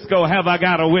Francisco. Have I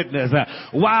got a witness?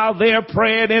 While they're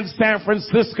praying in San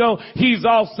Francisco, he's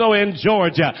also in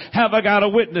Georgia. Have I got a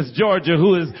witness? Georgia,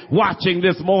 who is watching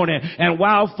this morning. And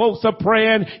while folks are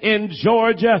praying in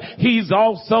Georgia, he's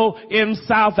also in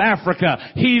South Africa.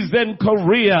 He's in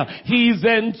Korea. He's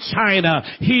in China.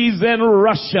 He's in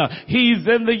Russia. He's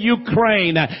in the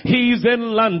Ukraine. He's in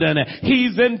London.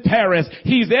 He's in Paris.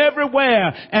 He's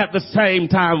everywhere at the same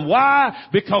time. Why?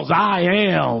 Because I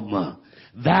am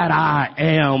that I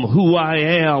am who I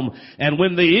am. And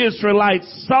when the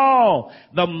Israelites saw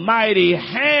the mighty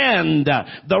hand,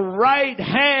 the right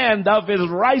hand of his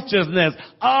righteousness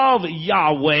of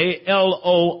Yahweh,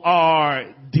 L-O-R-D,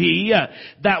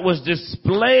 that was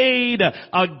displayed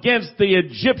against the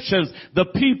Egyptians, the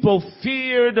people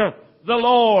feared the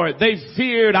Lord. They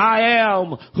feared I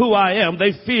am who I am.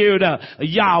 They feared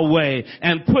Yahweh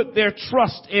and put their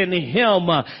trust in him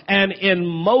and in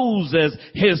Moses,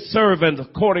 his servant,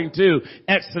 according to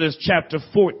Exodus chapter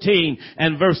 14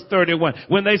 and verse 31.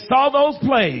 When they saw those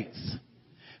plagues,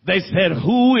 they said,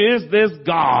 who is this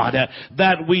God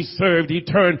that we served? He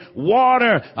turned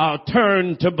water,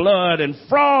 turned to blood, and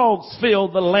frogs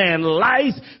filled the land.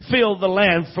 Lice filled the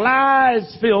land.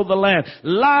 Flies filled the land.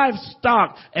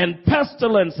 Livestock and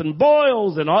pestilence and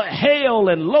boils and hail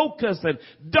and locusts and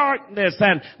darkness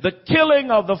and the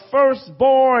killing of the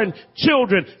firstborn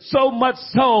children. So much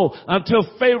so until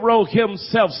Pharaoh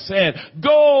himself said,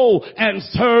 go and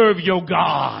serve your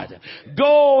God.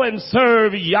 Go and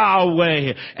serve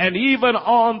Yahweh. And even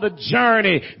on the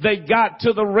journey, they got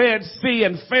to the Red Sea,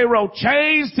 and Pharaoh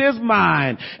changed his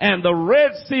mind, and the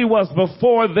Red Sea was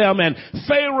before them, and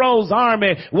Pharaoh's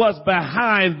army was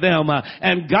behind them.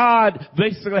 And God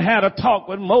basically had a talk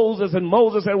with Moses, and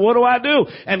Moses said, what do I do?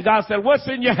 And God said, what's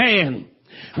in your hand?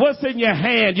 What's in your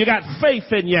hand? You got faith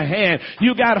in your hand.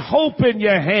 You got hope in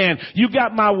your hand. You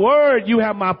got my word. You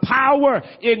have my power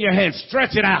in your hand.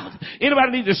 Stretch it out.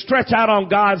 Anybody need to stretch out on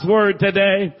God's word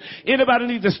today? Anybody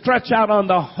need to stretch out on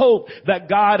the hope that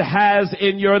God has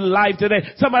in your life today?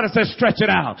 Somebody says stretch it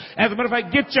out. As a matter of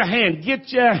fact, get your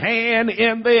hand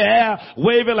in the air,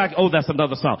 wave it like, oh, that's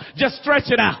another song. Just stretch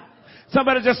it out.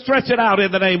 Somebody just stretch it out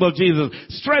in the name of Jesus.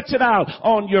 Stretch it out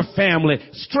on your family.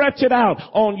 Stretch it out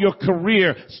on your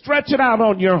career. Stretch it out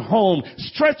on your home.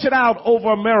 Stretch it out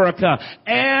over America.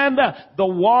 And the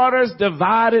waters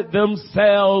divided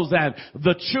themselves, and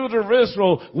the children of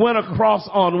Israel went across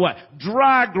on what?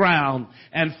 Dry ground.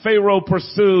 And Pharaoh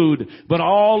pursued, but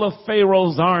all of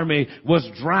Pharaoh's army was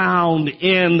drowned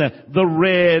in the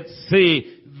Red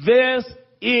Sea. This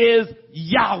is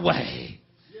Yahweh.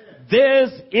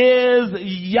 This is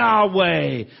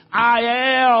Yahweh. I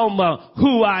am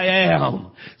who I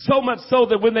am. So much so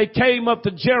that when they came up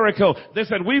to Jericho, they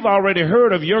said, we've already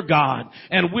heard of your God,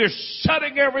 and we're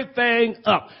shutting everything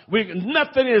up.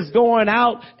 Nothing is going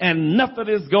out and nothing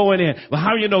is going in. But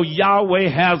how do you know Yahweh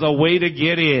has a way to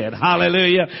get in?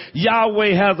 Hallelujah.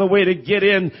 Yahweh has a way to get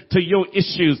into your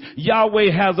issues. Yahweh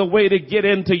has a way to get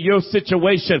into your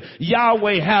situation.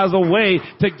 Yahweh has a way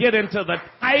to get into the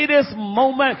tightest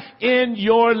moment in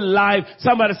your life.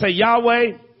 Somebody say,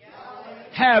 Yahweh,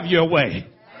 have your way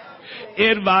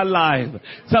in my life.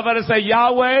 Somebody say,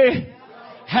 Yahweh,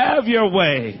 have your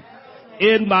way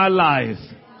in my life.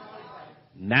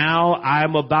 Now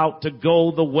I'm about to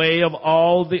go the way of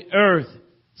all the earth,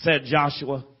 said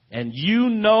Joshua. And you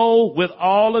know with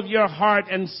all of your heart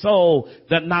and soul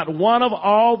that not one of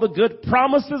all the good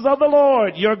promises of the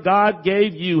Lord your God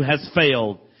gave you has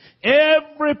failed.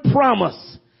 Every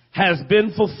promise has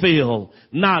been fulfilled.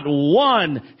 Not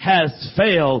one has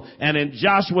failed. And in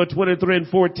Joshua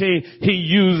 23:14, he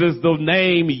uses the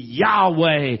name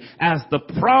Yahweh as the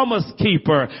promise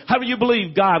keeper. How do you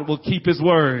believe God will keep his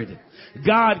word?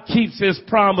 God keeps his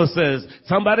promises.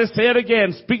 Somebody say it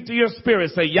again. Speak to your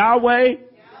spirit. Say, Yahweh,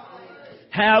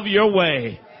 have your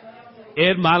way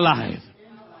in my life.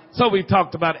 So we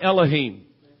talked about Elohim.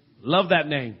 Love that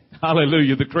name.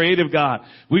 Hallelujah. The creative God.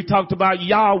 We talked about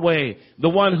Yahweh, the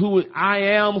one who I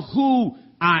am, who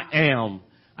I am.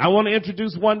 I want to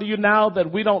introduce one to you now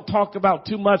that we don't talk about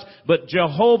too much, but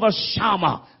Jehovah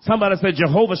Shammah. Somebody say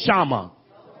Jehovah Shammah.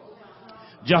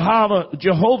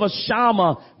 Jehovah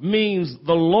Shammah means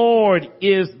the Lord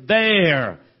is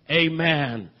there.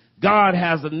 Amen. God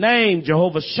has a name,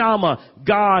 Jehovah Shammah.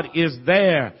 God is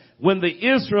there. When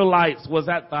the Israelites was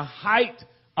at the height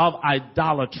of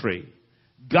idolatry,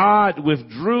 God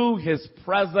withdrew his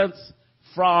presence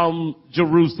from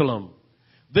Jerusalem.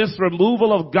 This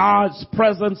removal of God's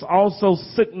presence also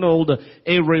signaled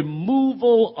a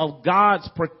removal of God's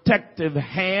protective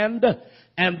hand,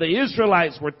 and the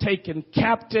Israelites were taken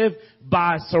captive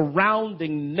by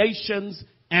surrounding nations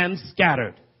and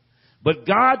scattered. But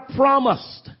God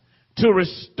promised to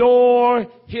restore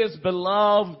his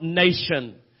beloved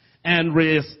nation and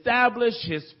reestablish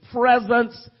his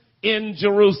presence in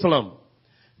Jerusalem.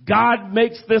 God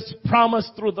makes this promise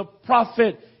through the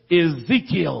prophet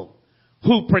Ezekiel,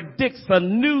 who predicts a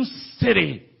new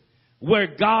city where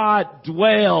God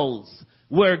dwells,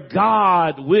 where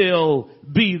God will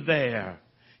be there.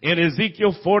 In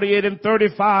Ezekiel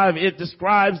 48:35, it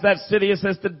describes that city. It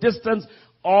says the distance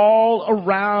all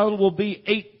around will be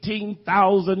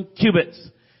 18,000 cubits.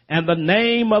 And the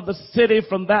name of the city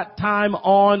from that time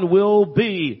on will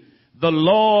be, the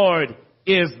Lord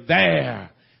is there.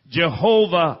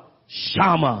 Jehovah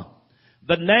Shammah.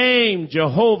 The name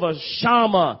Jehovah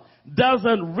Shammah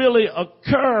doesn't really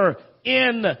occur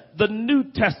in the New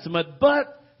Testament,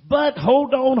 but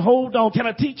hold on. Can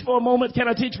I teach for a moment?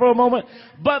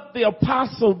 But the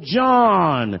Apostle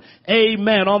John,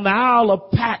 amen, on the Isle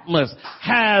of Patmos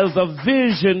has a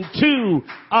vision too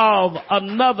of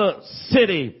another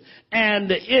city.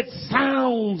 And it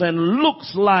sounds and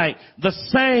looks like the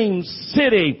same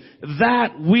city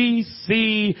that we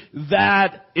see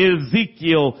that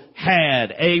Ezekiel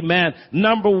had. Amen.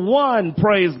 Number one,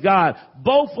 praise God,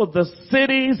 both of the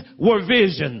cities were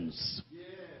visions.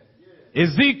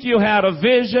 Ezekiel had a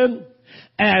vision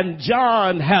and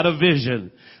John had a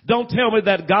vision. Don't tell me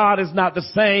that God is not the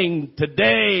same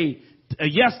today,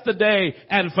 yesterday,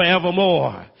 and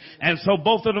forevermore. And so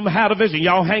both of them had a vision.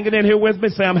 Y'all hanging in here with me?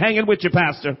 Say, I'm hanging with you,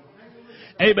 Pastor.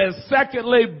 Amen.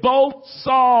 Secondly, both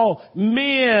saw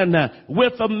men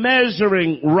with a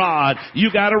measuring rod.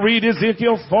 You got to read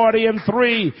Ezekiel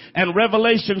 40:3 and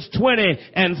Revelations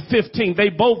 20:15. They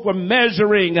both were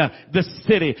measuring the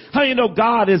city. How you know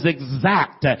God is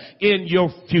exact in your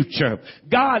future?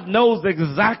 God knows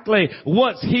exactly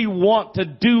what He wants to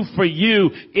do for you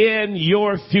in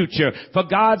your future. For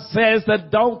God says that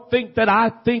don't think that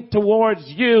I think towards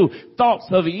you thoughts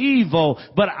of evil,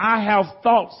 but I have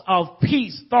thoughts of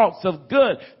peace, thoughts of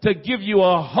good, to give you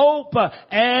a hope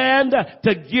and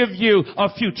to give you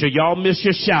a future. Y'all miss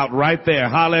your shout right there.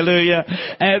 Hallelujah.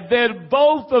 And then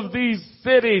both of these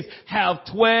cities have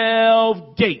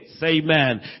 12 gates.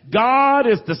 Amen. God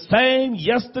is the same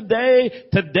yesterday,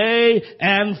 today,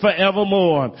 and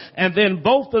forevermore. And then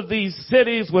both of these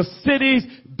cities were cities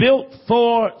built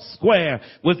 4 square,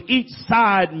 with each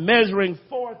side measuring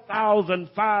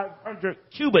 4,500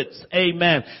 cubits.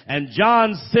 Amen. And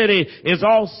John's city is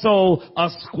also a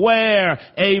square.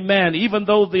 Amen. Even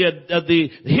though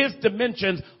his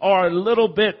dimensions are a little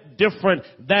bit different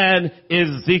than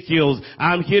Ezekiel's.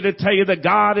 I'm here to tell you that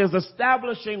God is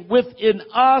establishing within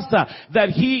us that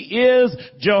He is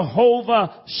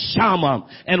Jehovah Shammah.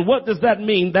 And what does that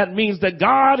mean? That means that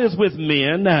God is with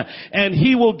men and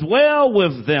He will dwell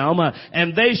with them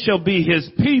and they shall be His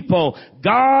people.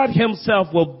 God Himself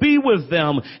will be with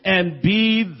them and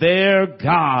be their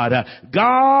God.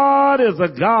 God is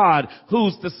a God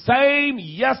who's the same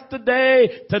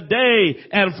yesterday, today,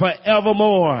 and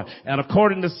forevermore. And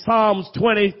according to Psalms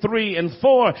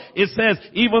 23:4, it says,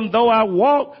 even though I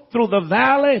walk through the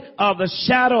valley of the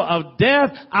shadow of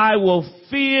death, I will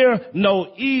fear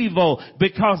no evil,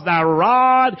 because thy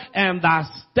rod and thy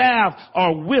staff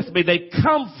are with me. They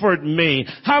comfort me.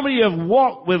 How many have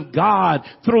walked with God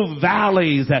through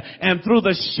valleys and through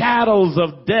the shadows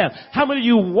of death? How many of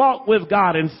you walked with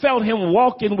God and felt Him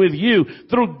walking with you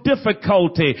through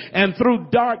difficulty and through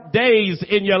dark days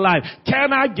in your life?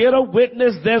 Can I get a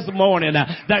witness this morning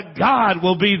that God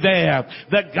will be there,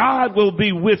 that God will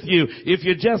be with you? If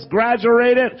you just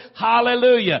graduated,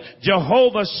 hallelujah,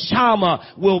 Jehovah Shammah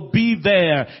will be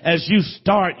there as you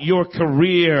start your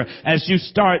career, as you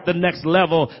start the next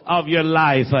level of your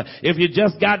life. If you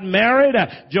just got married,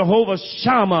 Jehovah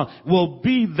Shammah will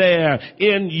be there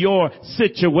in your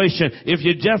situation. If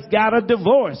you just got a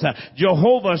divorce,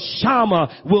 Jehovah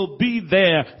Shammah will be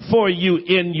there for you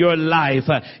in your life.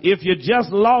 If you just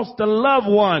lost a loved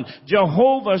one,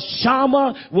 Jehovah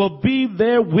Shammah will be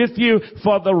there with you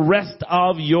for the rest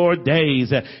of your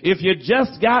days. If you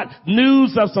just got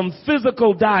news of some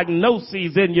physical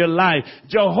diagnoses in your life,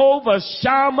 Jehovah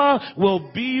Shammah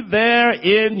will be there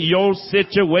in your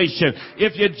situation.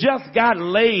 If you just got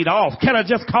laid off, can I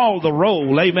just call the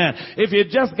roll? Amen. If you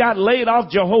just got laid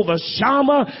off, Jehovah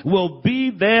Shammah will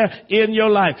be there in your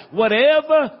life.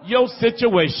 Whatever your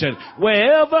situation,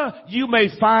 wherever you may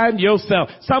find yourself,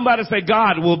 somebody say,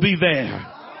 God will be there.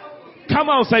 Come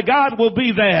on, say, God will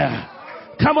be there.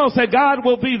 Come on, say, God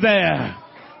will be there.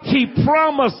 He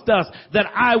promised us that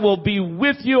I will be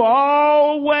with you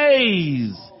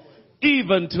always,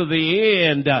 even to the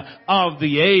end of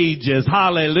the ages.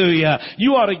 Hallelujah.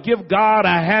 You ought to give God a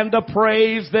hand of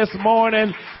praise this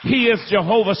morning. He is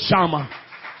Jehovah Shammah.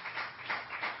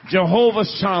 Jehovah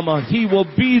Shammah. He will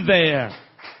be there.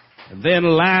 And then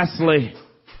lastly,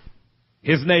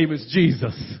 His name is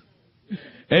Jesus.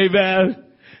 Amen.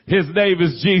 His name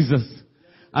is Jesus.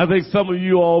 I think some of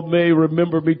you all may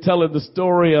remember me telling the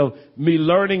story of me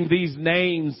learning these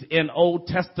names in Old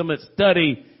Testament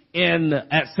study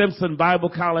at Simpson Bible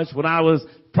College when I was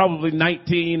probably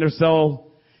 19 or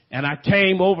so. And I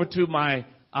came over to my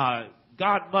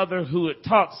godmother, who had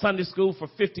taught Sunday school for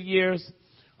 50 years,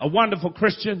 a wonderful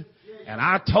Christian. And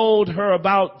I told her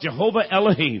about Jehovah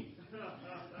Elohim.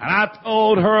 And I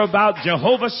told her about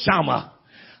Jehovah Shammah.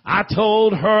 I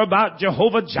told her about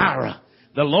Jehovah Jireh,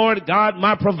 the Lord God,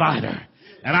 my provider.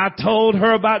 And I told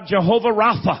her about Jehovah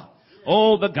Rapha,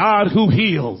 oh, the God who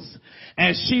heals.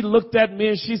 And she looked at me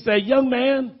and she said, young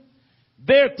man,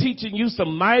 they're teaching you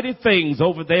some mighty things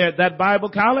over there at that Bible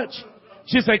college.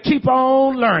 She said, keep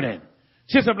on learning.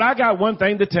 She said, but I got one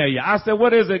thing to tell you. I said,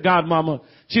 what is it, Godmama?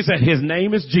 She said, His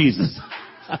name is Jesus.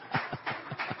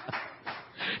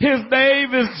 His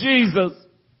name is Jesus.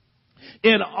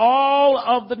 In all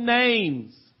of the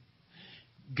names,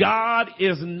 God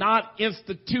is not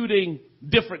instituting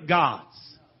different gods.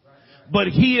 But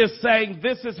He is saying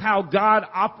this is how God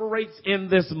operates in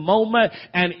this moment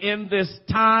and in this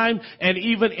time. And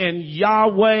even in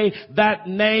Yahweh, that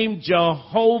name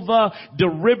Jehovah,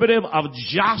 derivative of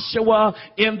Joshua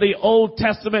in the Old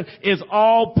Testament, is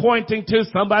all pointing to,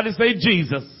 somebody say,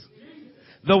 Jesus.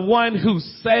 The one who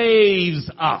saves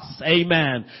us.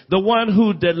 Amen. The one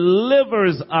who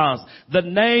delivers us. The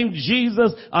name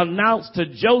Jesus announced to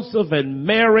Joseph and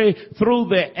Mary through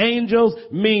the angels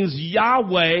means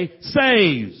Yahweh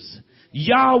saves.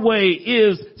 Yahweh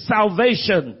is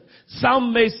salvation.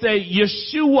 Some may say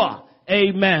Yeshua.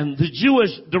 Amen. The Jewish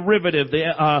derivative.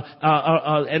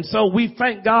 And so we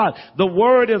thank God. The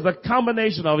word is a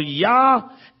combination of Yah,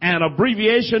 an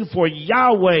abbreviation for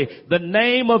Yahweh, the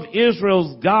name of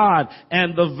Israel's God,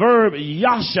 and the verb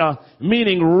Yasha,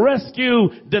 meaning rescue,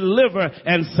 deliver,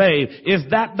 and save. Is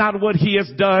that not what he has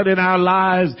done in our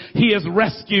lives? He has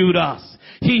rescued us.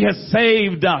 He has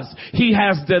saved us. He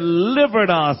has delivered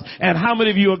us. And how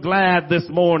many of you are glad this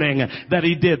morning that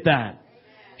he did that?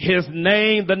 His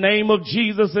name, the name of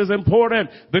Jesus, is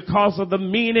important because of the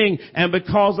meaning and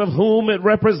because of whom it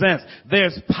represents.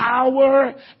 There's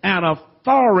power and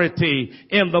authority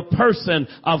in the person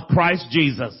of Christ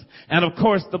Jesus. And of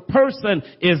course, the person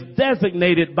is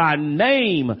designated by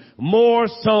name more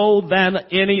so than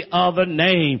any other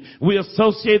name. We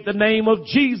associate the name of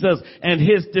Jesus and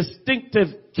his distinctive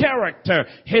character,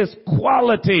 his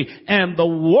quality, and the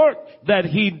work that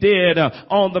he did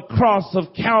on the cross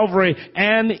of Calvary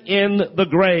and in the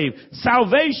grave.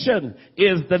 Salvation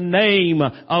is the name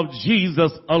of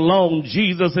Jesus alone.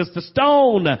 Jesus is the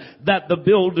stone that the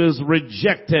builders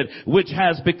rejected, which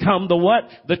has become the what?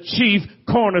 The chief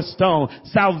cornerstone.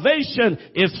 Salvation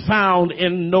is found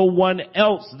in no one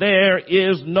else. There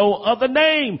is no other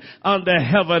name under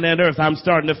heaven and earth. I'm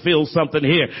starting to feel something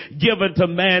here. Given to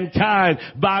mankind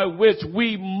by which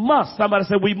we must, somebody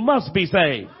said we must be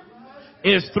saved.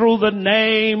 Is through the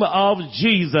name of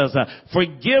Jesus.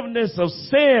 Forgiveness of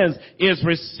sins is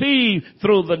received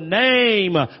through the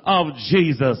name of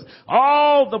Jesus.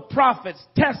 All the prophets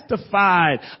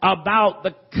testified about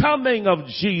the coming of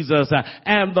Jesus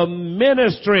and the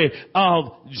ministry of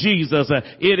Jesus.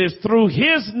 It is through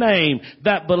his name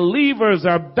that believers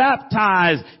are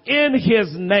baptized in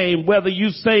his name, whether you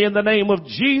say in the name of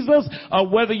Jesus or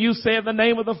whether you say in the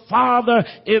name of the Father,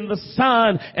 in the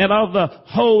Son, and of the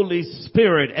Holy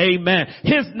Spirit. Amen.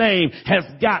 His name has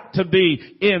got to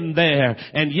be in there.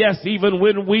 And yes, even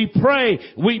when we pray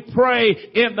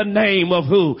in the name of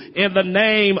who? In the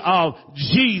name of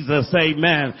Jesus.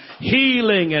 Amen.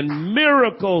 Healing and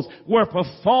miracles were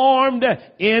performed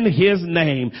in his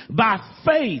name. By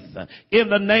faith in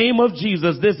the name of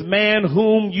Jesus, this man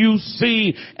whom you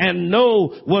see and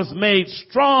know was made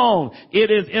strong. It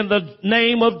is in the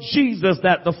name of Jesus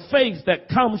that the faith that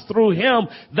comes through him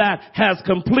that has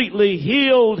completely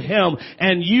healed him.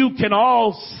 And you can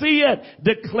all see it,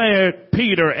 declared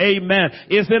Peter. Amen.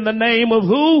 It's in the name of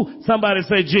who? Somebody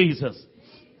say Jesus.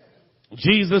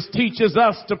 Jesus teaches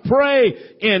us to pray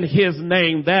in his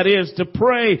name. That is, to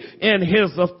pray in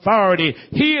his authority.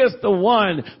 He is the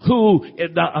one who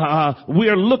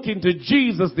we're looking to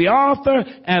Jesus, the author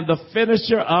and the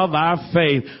finisher of our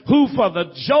faith, who for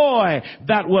the joy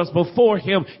that was before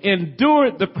him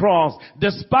endured the cross,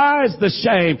 despised the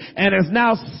shame, and is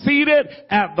now seated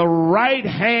at the right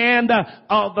hand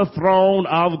of the throne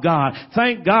of God.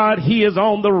 Thank God he is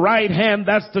on the right hand.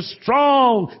 That's the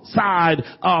strong side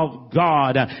of God.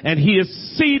 And he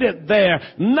is seated there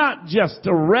not just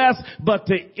to rest, but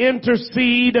to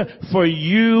intercede for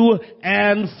you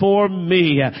and for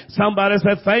me. Somebody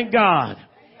said, thank God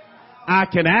I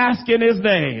can ask in his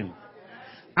name.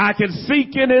 I can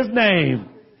seek in his name.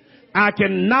 I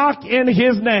can knock in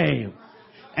his name.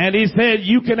 And he said,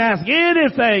 you can ask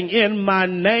anything in my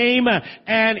name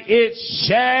and it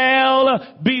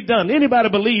shall be done. Anybody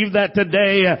believe that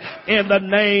today in the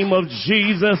name of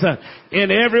Jesus? In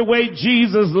every way,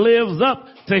 Jesus lives up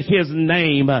to his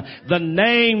name. The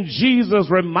name Jesus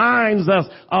reminds us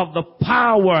of the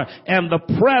power and the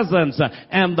presence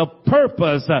and the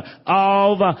purpose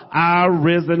of our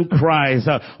risen Christ.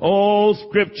 Oh,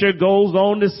 scripture goes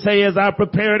on to say, as I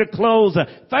prepare to close,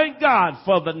 thank God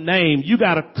for the name. You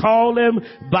got to call him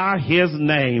by his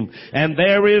name. And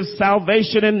there is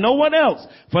salvation in no one else,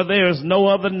 for there is no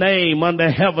other name under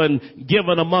heaven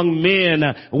given among men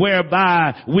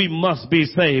whereby we must be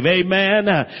saved. Amen.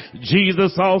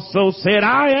 Jesus also said,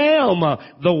 I am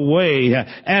the way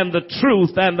and the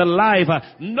truth and the life.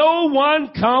 No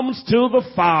one comes to the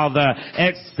Father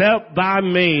except by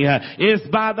me. It's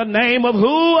by the name of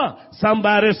who?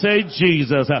 Somebody say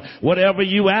Jesus. Whatever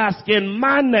you ask in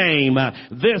my name,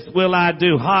 this will I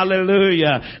do.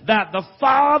 Hallelujah. That the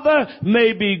Father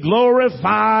may be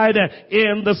glorified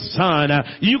in the Son.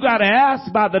 You got to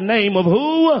ask by the name of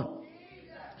who?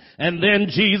 And then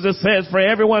Jesus says, for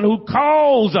everyone who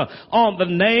calls on the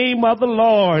name of the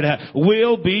Lord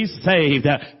will be saved.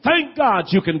 Thank God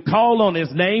you can call on his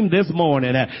name this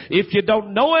morning. If you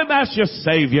don't know him as your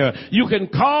Savior, you can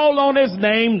call on his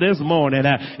name this morning.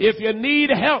 If you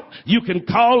need help, you can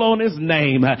call on his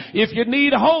name. If you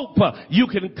need hope, you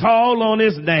can call on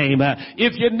his name.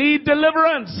 If you need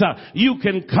deliverance, you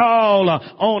can call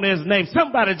on his name.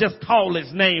 Somebody just call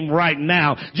his name right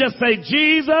now. Just say,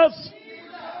 Jesus.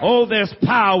 Oh, there's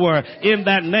power in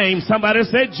that name. Somebody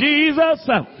say, Jesus.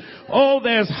 Oh,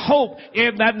 there's hope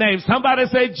in that name. Somebody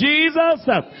say, Jesus.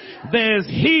 There's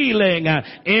healing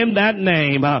in that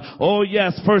name. Oh,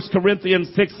 yes. 1 Corinthians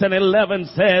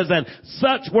 6:11 says, and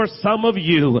such were some of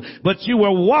you, but you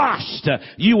were washed,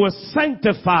 you were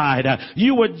sanctified,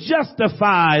 you were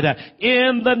justified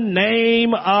in the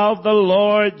name of the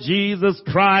Lord Jesus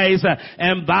Christ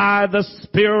and by the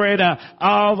Spirit of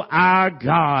our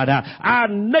God. Our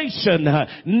nation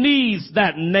needs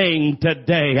that name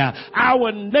today.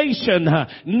 Our nation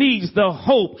needs the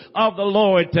hope of the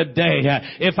Lord today.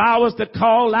 If I was to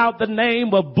call out the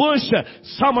name of Bush,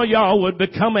 some of y'all would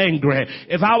become angry.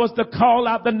 If I was to call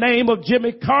out the name of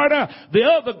Jimmy Carter, the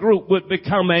other group would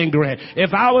become angry.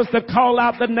 If I was to call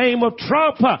out the name of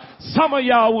Trump, some of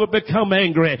y'all would become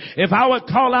angry. If I would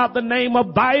call out the name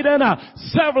of Biden,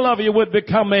 several of you would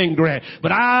become angry.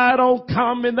 But I don't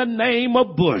come in the name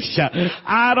of Bush.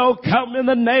 I don't come in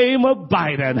the name of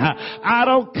Biden. I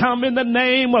don't come in the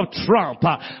name of Trump.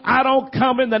 I don't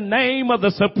come in the name of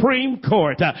the Supreme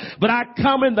Court, but I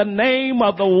come in the name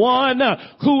of the one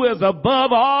who is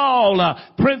above all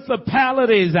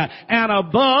principalities and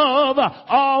above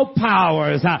all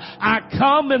powers. I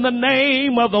come in the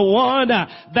name of the one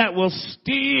that will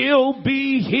still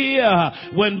be here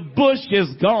when Bush is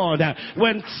gone,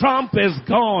 when Trump is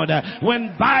gone,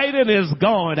 when Biden is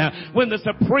gone, when the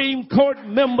Supreme Court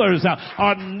members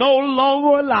are no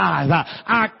longer alive.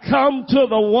 I come to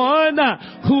the one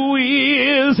who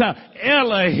is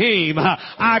Elohim.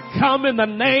 I come in the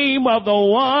name of the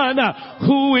one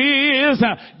who is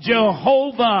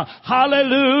Jehovah.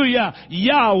 Hallelujah.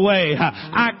 Yahweh.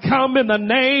 I come in the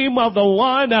name of the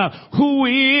one who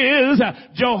is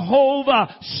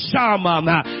Jehovah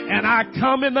Shammah. And I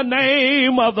come in the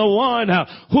name of the one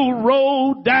who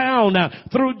rolled down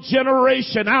through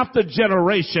generation after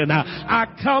generation. I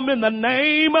come in the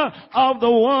name of the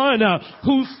one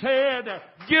who said,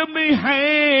 give me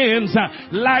hands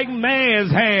like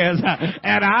man's hands,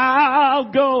 and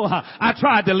I'll go. I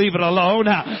tried to leave it alone.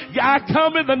 I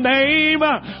come in the name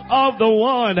of the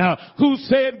one who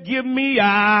said, give me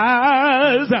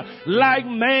eyes like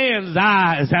man's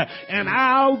eyes, and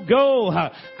I'll go.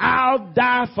 I'll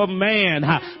die for man.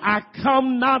 I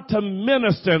come not to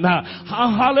minister,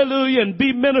 hallelujah, and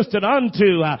be ministered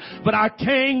unto, but I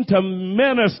came to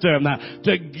minister,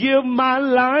 to give my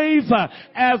life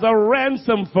as a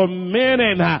ransom for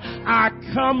many. I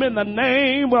come in the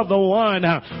name of the one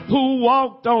who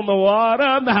walked on the water.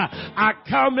 I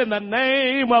come in the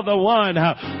name of the one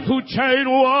who changed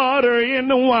water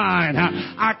into wine.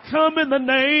 I come in the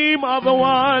name of the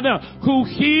one who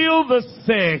healed the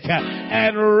sick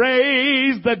and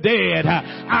raised the dead.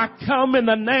 I come in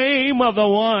the name of the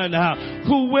one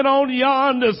who went on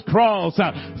yonder's cross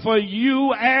for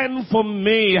you and for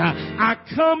me. I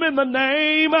come in the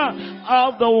name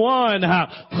of the one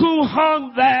who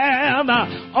hung there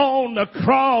on the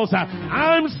cross.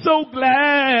 I'm so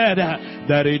glad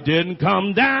that he didn't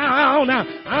come down.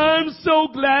 I'm so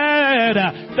glad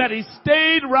that he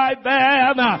stayed right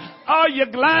there. Are you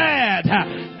glad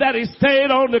that he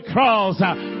stayed on the cross?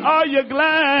 Are you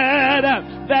glad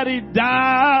that he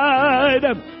died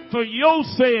for your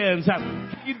sins?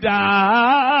 He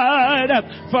died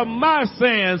for my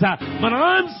sins. But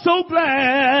I'm so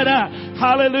glad,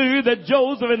 hallelujah, that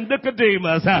Joseph and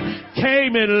Nicodemus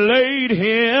came and laid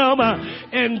him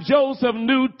in Joseph's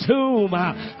new tomb.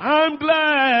 I'm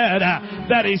glad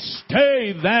that he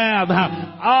stayed there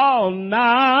all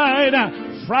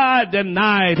night, Friday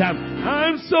night.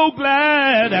 I'm so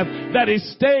glad that he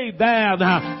stayed there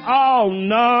all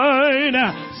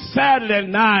night, Saturday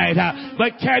night.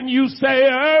 But can you say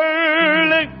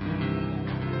early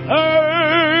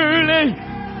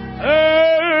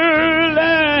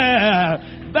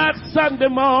that Sunday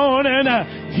morning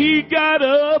he got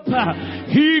up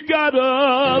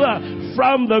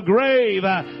from the grave.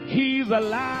 He's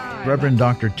alive. Reverend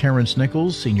Dr. Terrence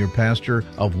Nichols, Senior Pastor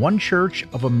of One Church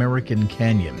of American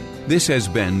Canyon. This has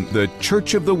been the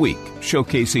Church of the Week,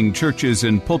 showcasing churches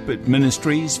and pulpit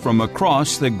ministries from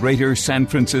across the greater San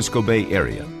Francisco Bay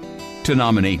Area. To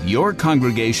nominate your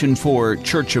congregation for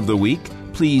Church of the Week,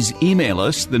 please email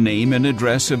us the name and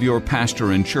address of your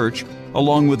pastor and church,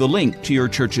 along with a link to your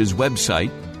church's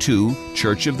website to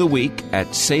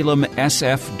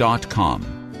churchoftheweek@salemsf.com.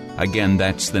 Again,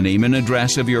 that's the name and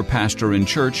address of your pastor and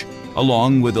church,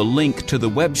 along with a link to the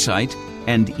website,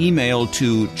 and email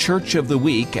to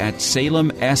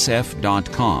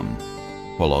churchoftheweek@salemsf.com.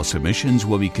 While all submissions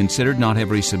will be considered, not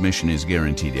every submission is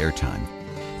guaranteed airtime.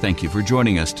 Thank you for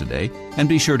joining us today, and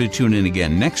be sure to tune in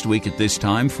again next week at this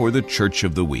time for the Church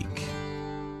of the Week.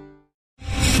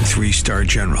 3-star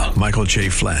General Michael J.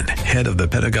 Flynn, head of the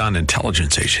Pentagon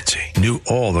Intelligence Agency, knew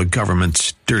all the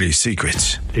government's dirty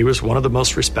secrets. He was one of the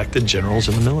most respected generals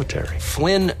in the military.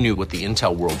 Flynn knew what the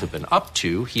intel world had been up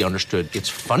to. He understood its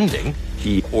funding.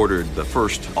 He ordered the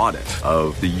first audit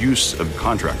of the use of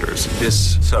contractors.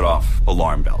 This set off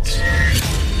alarm bells.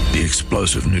 The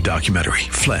explosive new documentary,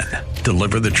 Flynn,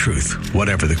 Deliver the Truth,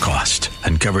 Whatever the Cost,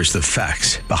 uncovers the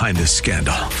facts behind this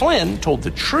scandal. Flynn told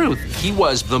the truth. He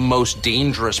was the most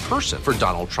dangerous person for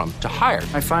Donald Trump to hire.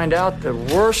 I find out the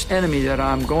worst enemy that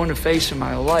I'm going to face in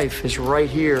my life is right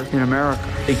here in America.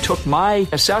 They took my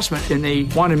assessment and they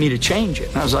wanted me to change it.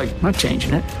 And I was like, I'm not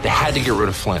changing it. They had to get rid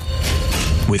of Flynn.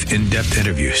 With in-depth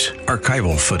interviews,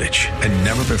 archival footage, and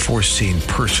never-before-seen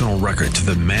personal records of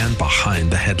the man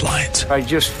behind the headlines. I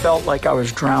just felt like I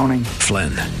was drowning.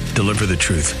 Flynn, Deliver the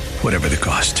Truth, Whatever the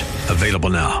Cost. Available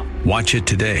now. Watch it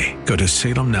today. Go to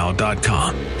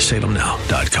salemnow.com.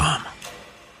 salemnow.com.